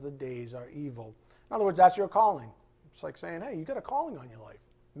because the days are evil. In other words, that's your calling. It's like saying, hey, you got a calling on your life.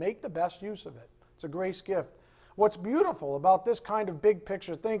 Make the best use of it. It's a grace gift. What's beautiful about this kind of big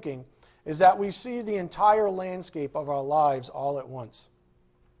picture thinking is that we see the entire landscape of our lives all at once.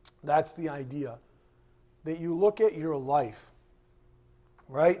 That's the idea. That you look at your life,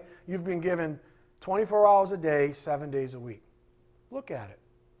 right? You've been given 24 hours a day, 7 days a week. Look at it.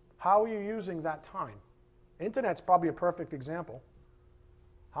 How are you using that time? Internet's probably a perfect example.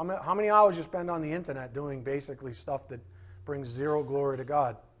 How many hours you spend on the internet doing basically stuff that brings zero glory to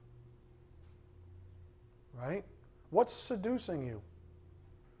God? Right? What's seducing you?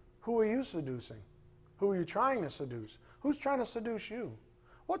 Who are you seducing? Who are you trying to seduce? Who's trying to seduce you?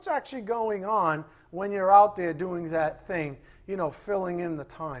 What's actually going on when you're out there doing that thing, filling in the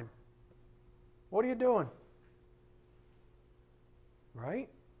time? What are you doing? Right?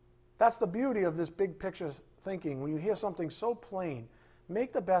 That's the beauty of this big picture thinking. When you hear something so plain,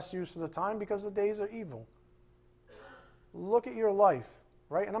 make the best use of the time because the days are evil. Look at your life,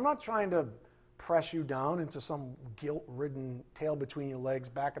 right? And I'm not trying to press you down into some guilt-ridden tail between your legs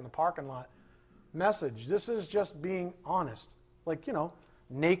back in the parking lot message. This is just being honest. Like,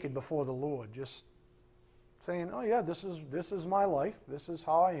 naked before the Lord. Just saying, oh yeah, this is my life. This is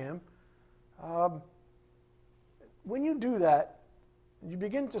how I am. When you do that, you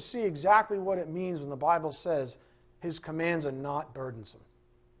begin to see exactly what it means when the Bible says His commands are not burdensome.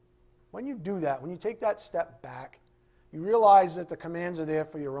 When you do that, when you take that step back, you realize that the commands are there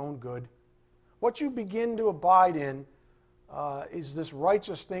for your own good. What you begin to abide in is this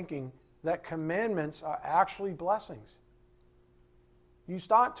righteous thinking that commandments are actually blessings. You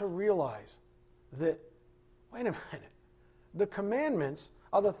start to realize that, wait a minute, the commandments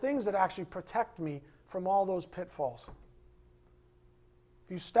are the things that actually protect me from all those pitfalls.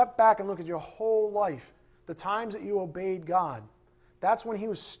 If you step back and look at your whole life, the times that you obeyed God, that's when He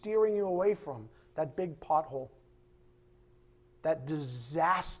was steering you away from that big pothole, that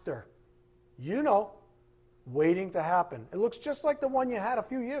disaster, waiting to happen. It looks just like the one you had a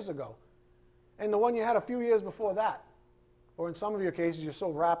few years ago and the one you had a few years before that. Or in some of your cases, you're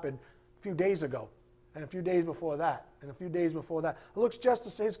so rapid, a few days ago, and a few days before that, and a few days before that. It looks just to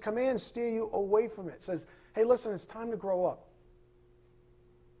say His commands steer you away from it. It says, hey, listen, it's time to grow up.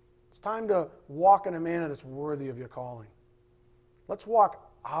 It's time to walk in a manner that's worthy of your calling. Let's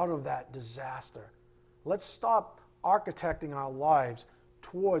walk out of that disaster. Let's stop architecting our lives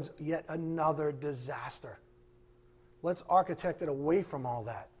towards yet another disaster. Let's architect it away from all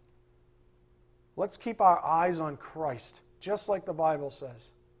that. Let's keep our eyes on Christ, just like the Bible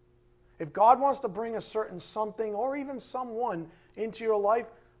says. If God wants to bring a certain something or even someone into your life,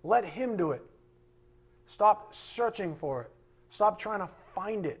 let Him do it. Stop searching for it. Stop trying to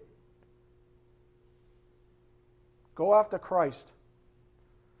find it. Go after Christ.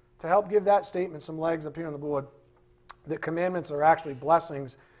 To help give that statement some legs up here on the board, the commandments are actually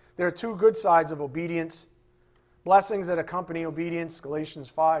blessings. There are two good sides of obedience. Blessings that accompany obedience, Galatians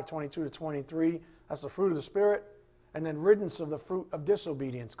 5, 22 to 23. That's the fruit of the Spirit. And then riddance of the fruit of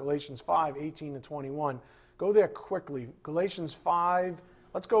disobedience, Galatians 5, 18 to 21. Go there quickly. Galatians 5,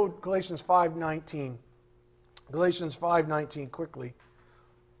 let's go Galatians 5, 19. Galatians 5, 19 quickly.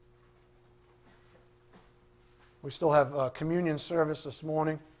 We still have a communion service this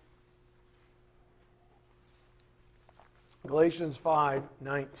morning. Galatians 5,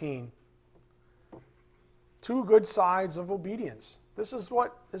 19. Two good sides of obedience. This is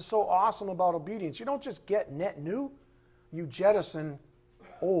what is so awesome about obedience. You don't just get net new, you jettison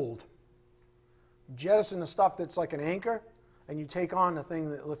old. You jettison the stuff that's like an anchor, and you take on the thing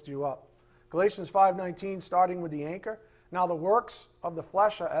that lifts you up. Galatians 5:19, starting with the anchor. Now the works of the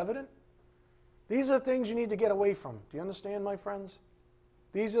flesh are evident. These are the things you need to get away from. Do you understand, my friends?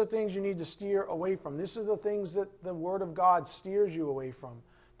 These are the things you need to steer away from. This is the things that the Word of God steers you away from.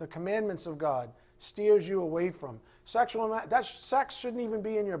 The commandments of God steers you away from. Sex shouldn't even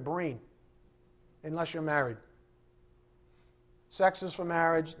be in your brain unless you're married. Sex is for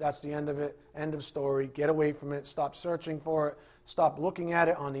marriage. That's the end of it. End of story. Get away from it. Stop searching for it. Stop looking at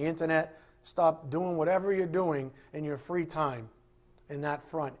it on the internet. Stop doing whatever you're doing in your free time in that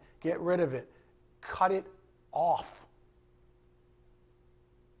front. Get rid of it. Cut it off.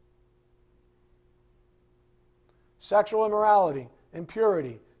 Sexual immorality,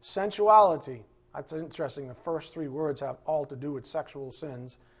 impurity, sensuality. That's interesting. The first three words have all to do with sexual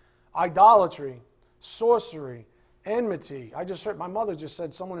sins. Idolatry, sorcery, enmity. I just heard, my mother just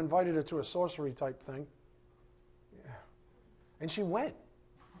said someone invited her to a sorcery type thing. Yeah. And she went.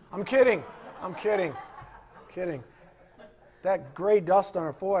 I'm kidding. I'm kidding. Kidding. That gray dust on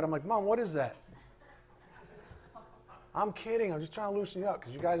her forehead. I'm like, Mom, what is that? I'm kidding. I'm just trying to loosen you up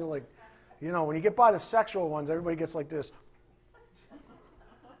because you guys are like, you know, when you get by the sexual ones, everybody gets like this.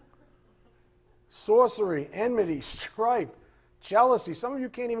 Sorcery, enmity, strife, jealousy. Some of you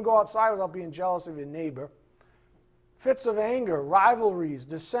can't even go outside without being jealous of your neighbor. Fits of anger, rivalries,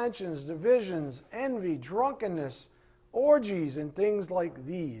 dissensions, divisions, envy, drunkenness, orgies, and things like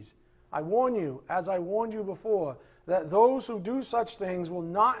these. I warn you, as I warned you before, that those who do such things will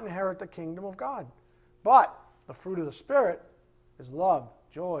not inherit the kingdom of God. But the fruit of the Spirit is love,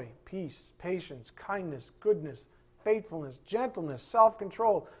 joy, peace, patience, kindness, goodness, faithfulness, gentleness,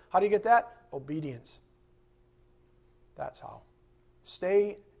 self-control. How do you get that? Obedience. That's how.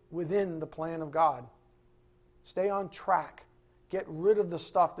 Stay within the plan of God. Stay on track. Get rid of the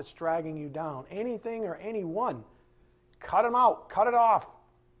stuff that's dragging you down. Anything or anyone. Cut them out. Cut it off.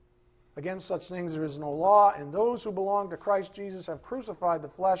 Against such things there is no law, and those who belong to Christ Jesus have crucified the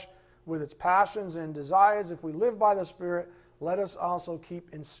flesh with its passions and desires. If we live by the Spirit, let us also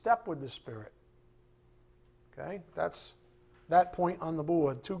keep in step with the Spirit. Okay, that's that point on the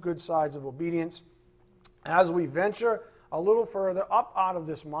board. Two good sides of obedience. As we venture a little further up out of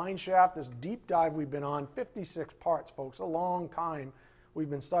this mine shaft, this deep dive we've been on, 56 parts, folks, a long time we've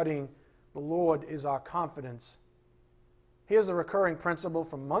been studying the Lord is our confidence. Here's a recurring principle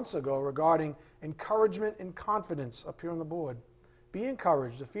from months ago regarding encouragement and confidence up here on the board. Be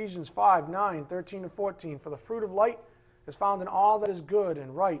encouraged. Ephesians 5, 9, 13 to 14. For the fruit of light is found in all that is good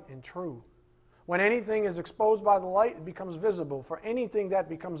and right and true. When anything is exposed by the light, it becomes visible. For anything that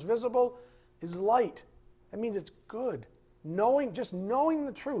becomes visible is light. That means it's good. Just knowing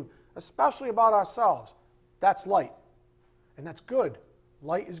the truth, especially about ourselves, that's light. And that's good.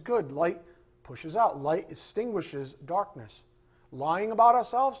 Light is good. Light pushes out. Light extinguishes darkness. Lying about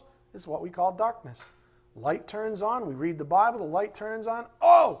ourselves is what we call darkness. Light turns on. We read the Bible. The light turns on.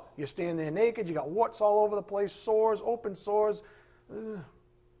 Oh, you stand there naked. You got warts all over the place, sores, open sores. Ugh.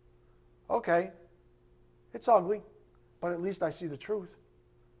 Okay, it's ugly, but at least I see the truth.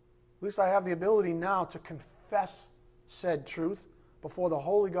 At least I have the ability now to confess said truth before the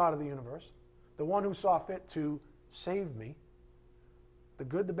holy God of the universe, the one who saw fit to save me, the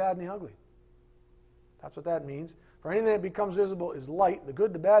good, the bad, and the ugly. That's what that means. For anything that becomes visible is light, the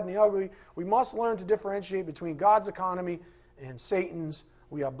good, the bad, and the ugly. We must learn to differentiate between God's economy and Satan's.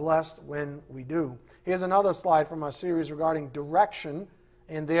 We are blessed when we do. Here's another slide from our series regarding direction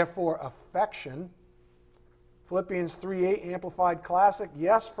and therefore affection. Philippians 3:8, Amplified Classic.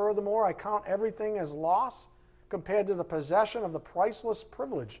 Yes, furthermore, I count everything as loss compared to the possession of the priceless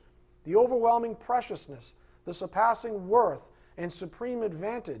privilege, the overwhelming preciousness, the surpassing worth, and supreme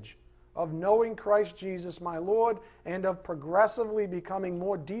advantage of knowing Christ Jesus my Lord, and of progressively becoming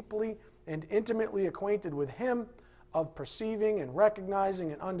more deeply and intimately acquainted with Him, of perceiving and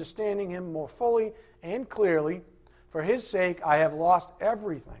recognizing and understanding Him more fully and clearly. For His sake I have lost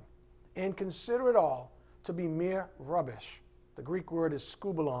everything, and consider it all to be mere rubbish. The Greek word is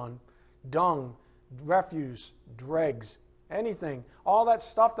skubalon, dung, refuse, dregs, anything. All that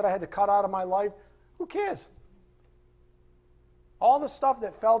stuff that I had to cut out of my life, who cares? All the stuff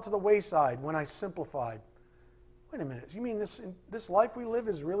that fell to the wayside when I simplified. Wait a minute, you mean this life we live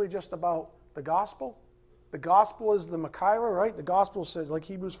is really just about the gospel? The gospel is the Machaira, right? The gospel says, like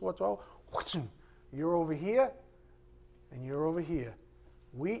Hebrews 4:12, you're over here and you're over here.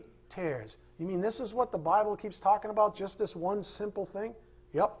 Wheat, tares. You mean this is what the Bible keeps talking about, just this one simple thing?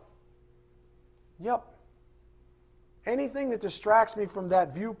 Yep. Anything that distracts me from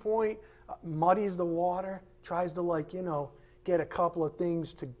that viewpoint, muddies the water, tries to get a couple of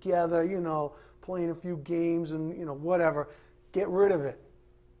things together, playing a few games and, whatever. Get rid of it.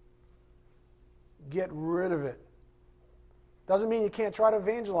 Get rid of it. Doesn't mean you can't try to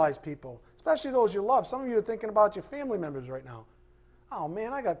evangelize people, especially those you love. Some of you are thinking about your family members right now. Oh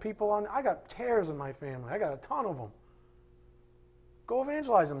man, I got tares in my family. I got a ton of them. Go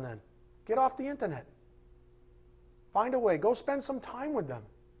evangelize them then. Get off the internet. Find a way. Go spend some time with them.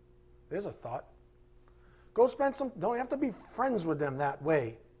 There's a thought. Don't have to be friends with them that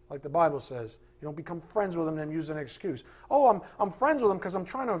way, like the Bible says. You don't become friends with them and then use an excuse. Oh, I'm friends with them because I'm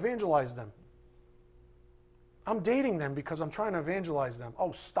trying to evangelize them. I'm dating them because I'm trying to evangelize them.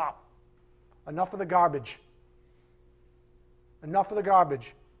 Oh, stop. Enough of the garbage. Enough of the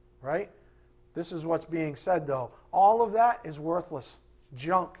garbage, right? This is what's being said, though. All of that is worthless. It's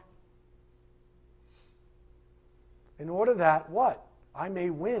junk. In order that, what? I may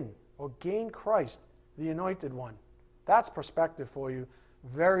win or gain Christ, the Anointed One. That's perspective for you.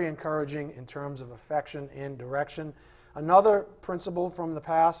 Very encouraging in terms of affection and direction. Another principle from the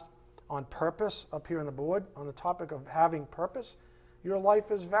past on purpose, up here on the board, on the topic of having purpose. Your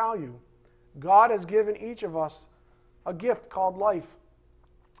life is value. God has given each of us a gift called life.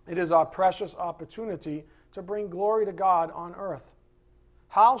 It is our precious opportunity to bring glory to God on earth.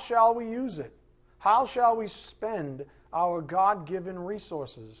 How shall we use it? How shall we spend our God-given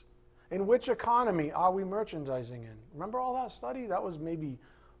resources? In which economy are we merchandising in? Remember all that study? That was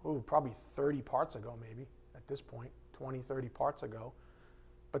probably 30 parts ago maybe at this point, 20, 30 parts ago.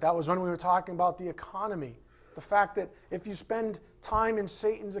 But that was when we were talking about the economy. The fact that if you spend time in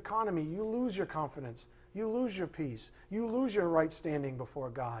Satan's economy, you lose your confidence. You lose your peace. You lose your right standing before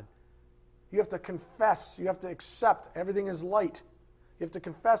God. You have to confess. You have to accept everything is light. You have to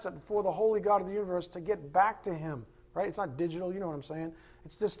confess it before the holy God of the universe to get back to Him. Right? It's not digital, you know what I'm saying?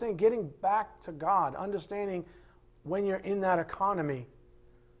 It's this thing, getting back to God, understanding when you're in that economy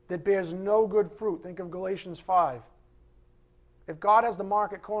that bears no good fruit. Think of Galatians 5. If God has the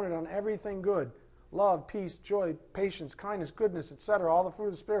market cornered on everything good, love, peace, joy, patience, kindness, goodness, etc., all the fruit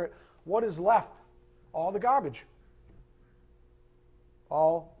of the Spirit, what is left? All the garbage.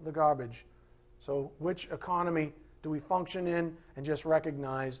 All the garbage. So which economy do we function in, and just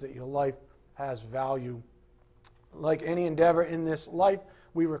recognize that your life has value? Like any endeavor in this life,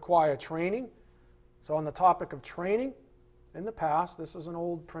 we require training. So on the topic of training, in the past, this is an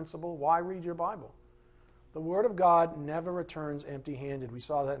old principle. Why read your Bible? The Word of God never returns empty-handed. We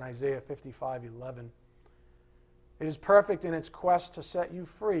saw that in Isaiah 55:11. It is perfect in its quest to set you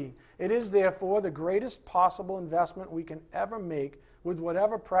free. It is, therefore, the greatest possible investment we can ever make with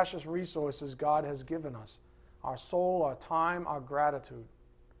whatever precious resources God has given us. Our soul, our time, our gratitude.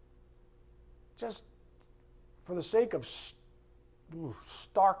 Just for the sake of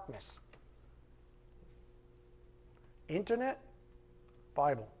starkness. Internet,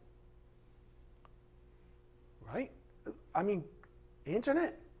 Bible. Right? I mean,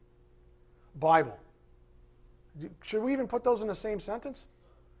 internet, Bible. Should we even put those in the same sentence?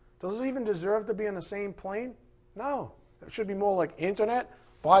 Does it even deserve to be in the same plane? No. It should be more like internet,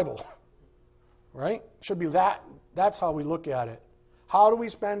 Bible. Right? It should be that. That's how we look at it. How do we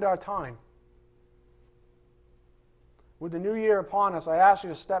spend our time? With the new year upon us, I ask you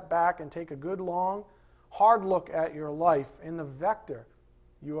to step back and take a good, long, hard look at your life in the vector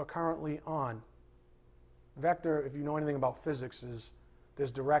you are currently on. Vector, if you know anything about physics, is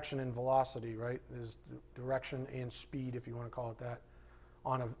there's direction and velocity, right? There's direction and speed, if you want to call it that,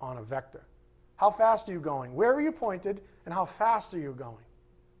 on a vector. How fast are you going? Where are you pointed, and how fast are you going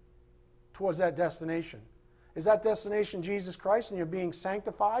towards that destination? Is that destination Jesus Christ and you're being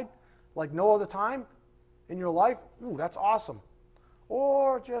sanctified like no other time in your life? Ooh, that's awesome.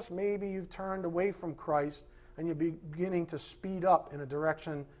 Or just maybe you've turned away from Christ and you're beginning to speed up in a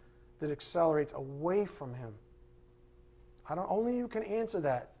direction that accelerates away from Him. Only you can answer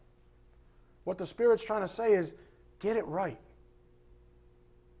that. What the Spirit's trying to say is, get it right.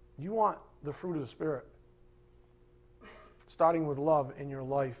 You want the fruit of the Spirit. Starting with love in your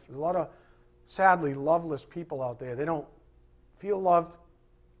life. There's a lot of, sadly, loveless people out there. They don't feel loved.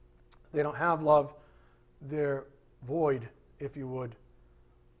 They don't have love. They're void, if you would,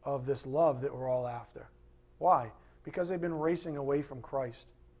 of this love that we're all after. Why? Because they've been racing away from Christ.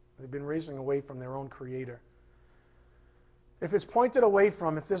 They've been racing away from their own Creator. If it's pointed away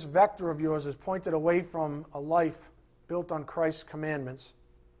from, if this vector of yours is pointed away from a life built on Christ's commandments,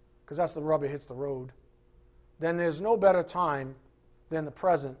 because that's the rubber hits the road, then there's no better time than the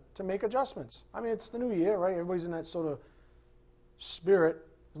present to make adjustments. I mean, it's the new year, right? Everybody's in that sort of spirit.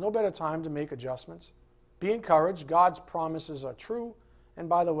 There's no better time to make adjustments. Be encouraged. God's promises are true. And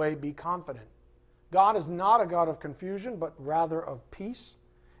by the way, be confident. God is not a God of confusion, but rather of peace.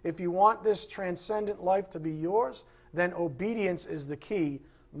 If you want this transcendent life to be yours, then obedience is the key,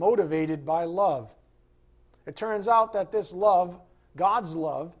 motivated by love. It turns out that this love, God's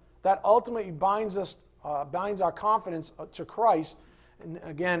love, that ultimately binds our confidence to Christ. And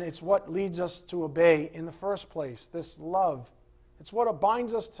again, it's what leads us to obey in the first place, this love. It's what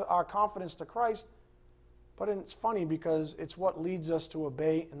binds us to our confidence to Christ, but it's funny because it's what leads us to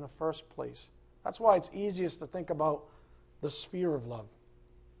obey in the first place. That's why it's easiest to think about the sphere of love.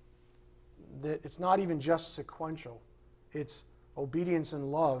 That it's not even just sequential. It's obedience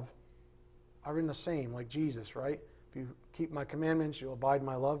and love are in the same, like Jesus, right? If you keep my commandments, you'll abide in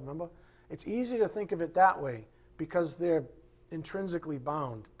my love, remember? It's easy to think of it that way because they're intrinsically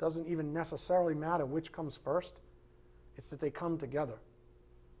bound. It doesn't even necessarily matter which comes first. It's that they come together.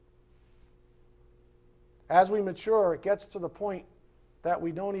 As we mature, it gets to the point that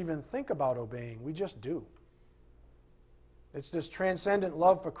we don't even think about obeying. We just do. It's this transcendent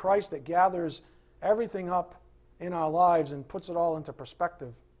love for Christ that gathers everything up in our lives and puts it all into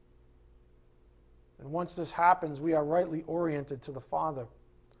perspective. And once this happens, we are rightly oriented to the Father,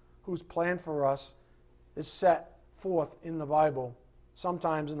 whose plan for us is set forth in the Bible,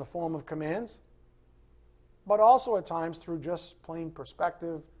 sometimes in the form of commands, but also at times through just plain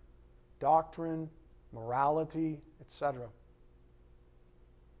perspective, doctrine, morality, etc.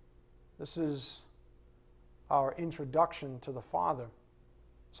 This is our introduction to the Father,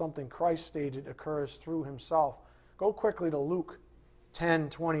 something Christ stated occurs through Himself. Go quickly to Luke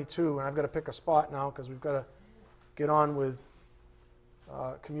 10:22, and I've got to pick a spot now because we've got to get on with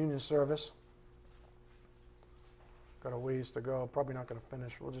communion service. Got a ways to go. Probably not going to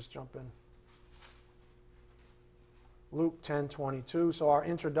finish. We'll just jump in. Luke 10:22. So our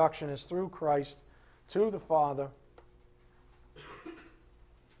introduction is through Christ to the Father.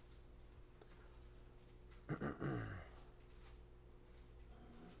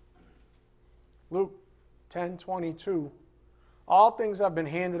 Luke 10:22. All things have been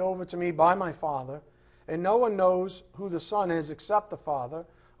handed over to me by my Father, and no one knows who the Son is except the Father,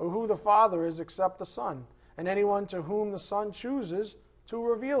 or who the Father is except the Son, and anyone to whom the Son chooses to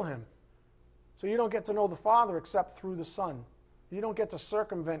reveal Him. So you don't get to know the Father except through the Son. You don't get to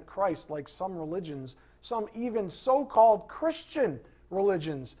circumvent Christ like some religions, some even so-called Christian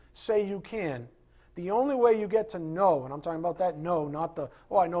religions say you can. The only way you get to know, and I'm talking about that know, not the,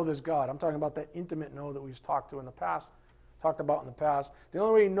 oh, I know there's God. I'm talking about that intimate know that we've talked about in the past. The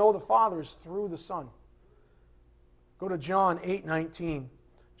only way you know the Father is through the Son. Go to John 8:19.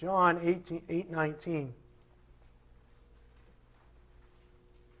 John 8:19.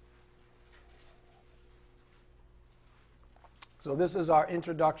 So this is our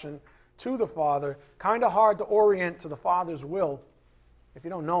introduction to the Father. Kind of hard to orient to the Father's will if you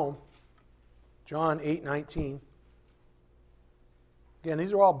don't know Him. John 8:19. Again,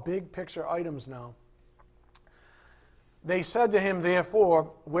 these are all big picture items now. They said to Him,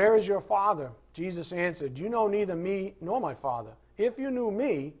 therefore, where is your Father? Jesus answered, you know neither me nor my Father. If you knew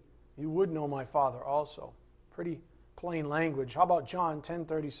me, you would know my Father also. Pretty plain language. How about John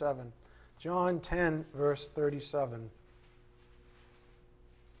 10:37? John 10, verse 37.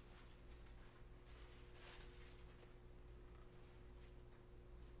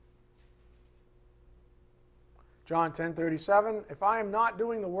 John 10:37, if I am not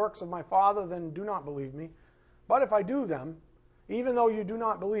doing the works of my Father, then do not believe me. But if I do them, even though you do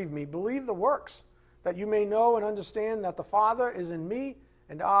not believe me, believe the works, that you may know and understand that the Father is in me,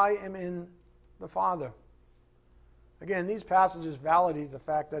 and I am in the Father. Again, these passages validate the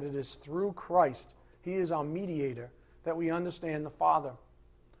fact that it is through Christ He is our mediator, that we understand the Father.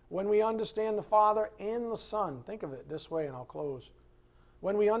 When we understand the Father and the Son, think of it this way and I'll close.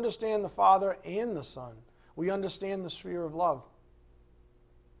 When we understand the Father and the Son, we understand the sphere of love.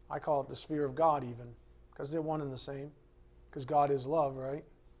 I call it the sphere of God even, because they're one and the same, because God is love, right?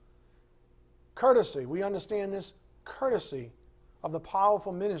 Courtesy. We understand this courtesy of the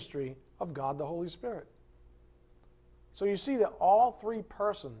powerful ministry of God the Holy Spirit. So you see that all three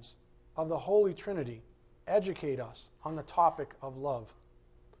persons of the Holy Trinity educate us on the topic of love,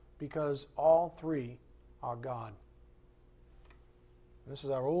 because all three are God. This is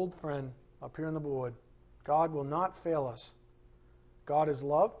our old friend up here on the board. God will not fail us. God is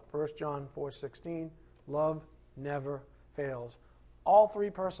love, 1 John 4:16. Love never fails. All three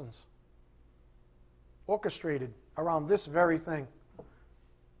persons orchestrated around this very thing.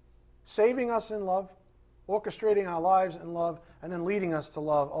 Saving us in love, orchestrating our lives in love, and then leading us to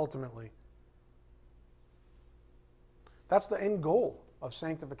love ultimately. That's the end goal of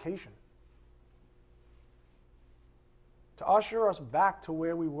sanctification. To usher us back to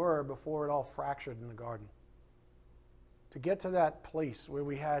where we were before it all fractured in the garden. To get to that place where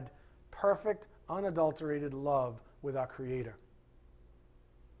we had perfect, unadulterated love with our Creator.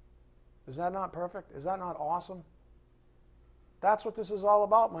 Is that not perfect? Is that not awesome? That's what this is all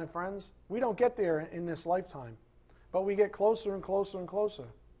about, my friends. We don't get there in this lifetime, but we get closer and closer and closer.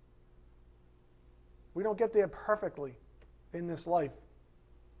 We don't get there perfectly in this life,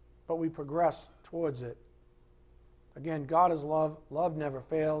 but we progress towards it. Again, God is love. Love never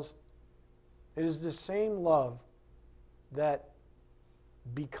fails. It is this same love that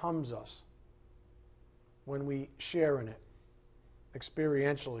becomes us when we share in it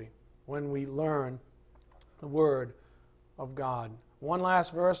experientially, when we learn the Word of God. One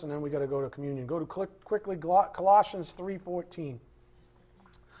last verse, and then we got to go to communion. Go to quickly Colossians 3:14.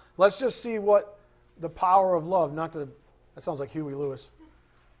 Let's just see what the power of love, that sounds like Huey Lewis,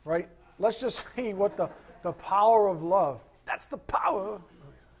 right? Let's just see what the power of love. That's the power.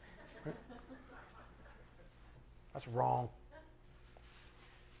 That's wrong.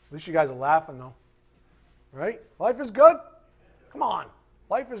 At least you guys are laughing, though. Right? Life is good? Come on.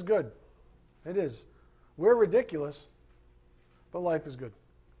 Life is good. It is. We're ridiculous, but life is good.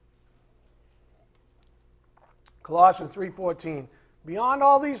 Colossians 3:14. Beyond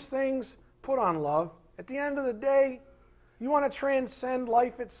all these things, put on love. At the end of the day, you want to transcend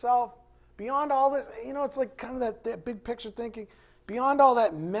life itself. Beyond all this, it's like kind of that big picture thinking. Beyond all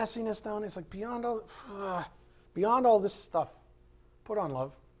that messiness down there, it's like beyond all this stuff, put on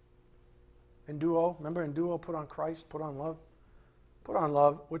love. Enduo, remember enduo, put on Christ, put on love. Put on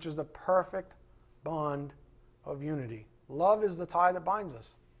love, which is the perfect bond of unity. Love is the tie that binds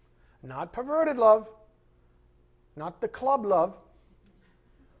us. Not perverted love, not the club love,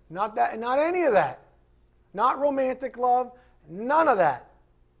 not any of that. Not romantic love, none of that.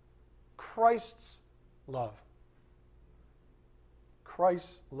 Christ's love.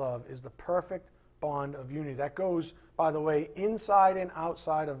 Christ's love is the perfect bond of unity. That goes, by the way, inside and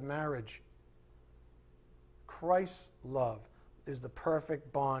outside of marriage. Christ's love is the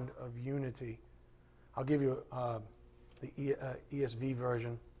perfect bond of unity. I'll give you the ESV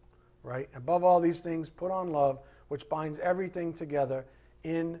version, right? Above all these things, put on love, which binds everything together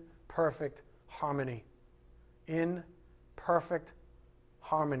in perfect harmony. In perfect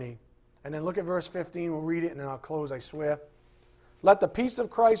harmony. And then look at verse 15. We'll read it and then I'll close, I swear. Let the peace of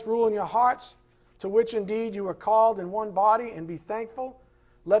Christ rule in your hearts, to which indeed you are called in one body, and be thankful.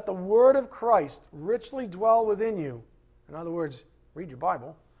 Let the word of Christ richly dwell within you. In other words, read your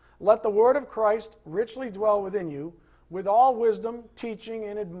Bible. Let the word of Christ richly dwell within you, with all wisdom, teaching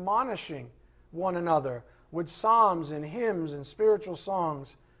and admonishing one another, with psalms and hymns and spiritual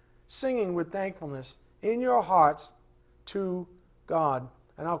songs, singing with thankfulness in your hearts to God.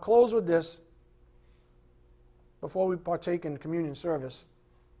 And I'll close with this before we partake in communion service.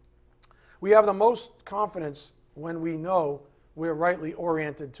 We have the most confidence when we know we're rightly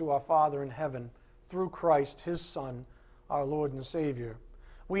oriented to our Father in heaven through Christ, His Son, our Lord and Savior.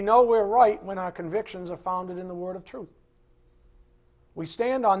 We know we're right when our convictions are founded in the word of truth. We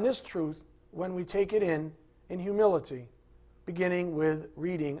stand on this truth when we take it in humility, beginning with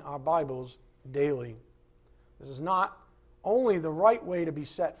reading our Bibles daily. This is not only the right way to be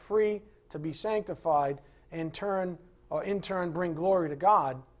set free, to be sanctified, and in turn bring glory to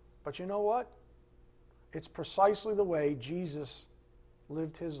God, but you know what? It's precisely the way Jesus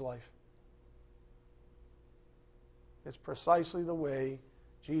lived His life. It's precisely the way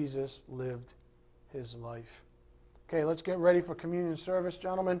Jesus lived His life. Okay, let's get ready for communion service,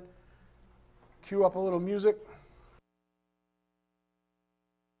 gentlemen. Cue up a little music.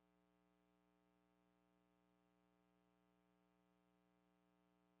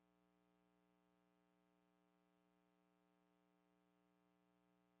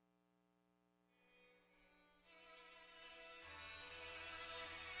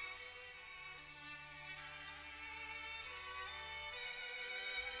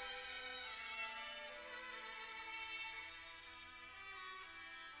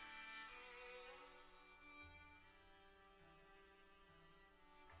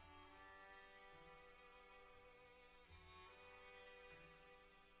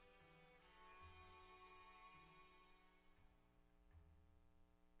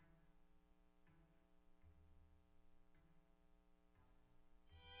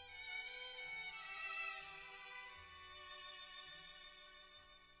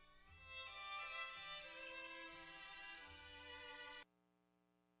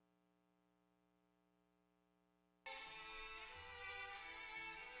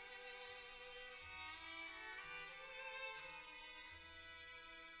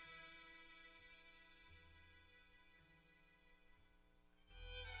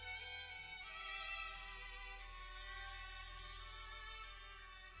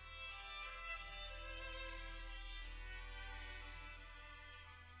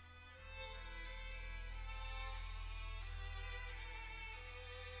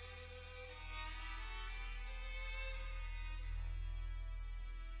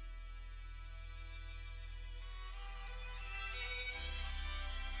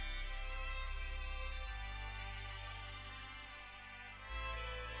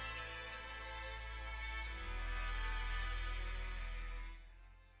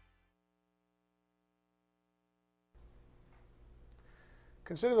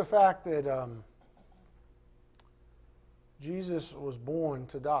 Consider the fact that Jesus was born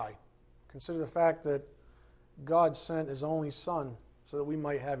to die. Consider the fact that God sent His only Son so that we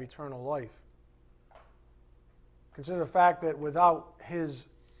might have eternal life. Consider the fact that without His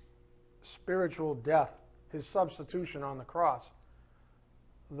spiritual death, His substitution on the cross,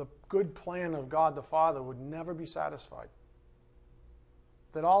 the good plan of God the Father would never be satisfied.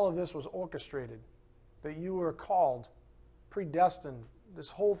 That all of this was orchestrated, that you were called, predestined. This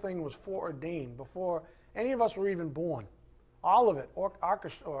whole thing was foreordained before any of us were even born. All of it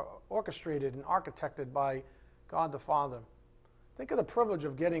orchestrated and architected by God the Father. Think of the privilege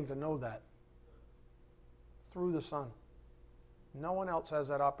of getting to know that through the Son. No one else has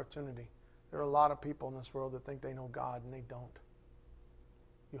that opportunity. There are a lot of people in this world that think they know God and they don't.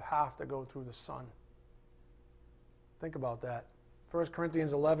 You have to go through the Son. Think about that. 1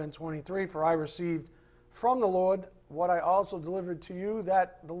 Corinthians 11:23, for I received from the Lord what I also delivered to you,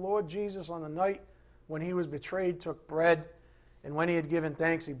 that the Lord Jesus on the night when He was betrayed took bread, and when He had given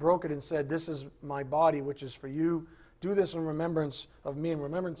thanks, He broke it and said, this is my body, which is for you. Do this in remembrance of me, in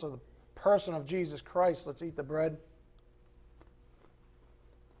remembrance of the person of Jesus Christ. Let's eat the bread.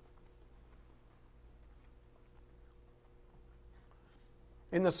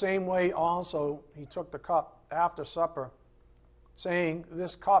 In the same way also, He took the cup after supper, saying,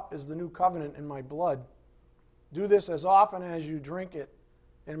 this cup is the new covenant in my blood. Do this as often as you drink it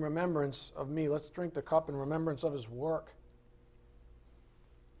in remembrance of me. Let's drink the cup in remembrance of His work.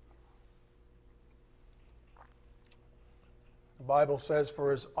 The Bible says,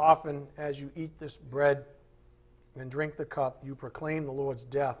 for as often as you eat this bread and drink the cup, you proclaim the Lord's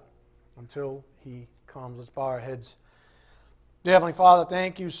death until He comes. Let's bow our heads. Dear Heavenly Father,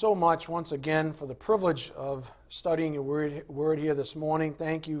 thank you so much once again for the privilege of studying your word here this morning.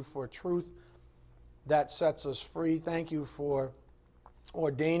 Thank you for truth that sets us free. Thank you for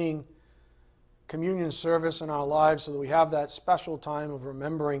ordaining communion service in our lives so that we have that special time of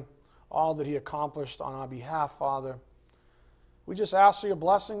remembering all that He accomplished on our behalf, Father. We just ask for your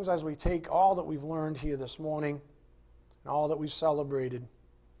blessings as we take all that we've learned here this morning and all that we've celebrated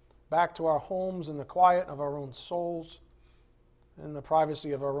back to our homes in the quiet of our own souls and in the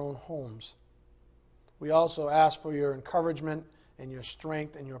privacy of our own homes. We also ask for your encouragement and your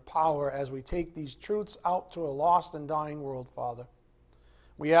strength and your power as we take these truths out to a lost and dying world, Father.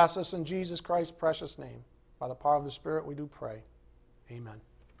 We ask this in Jesus Christ's precious name. By the power of the Spirit we do pray. Amen.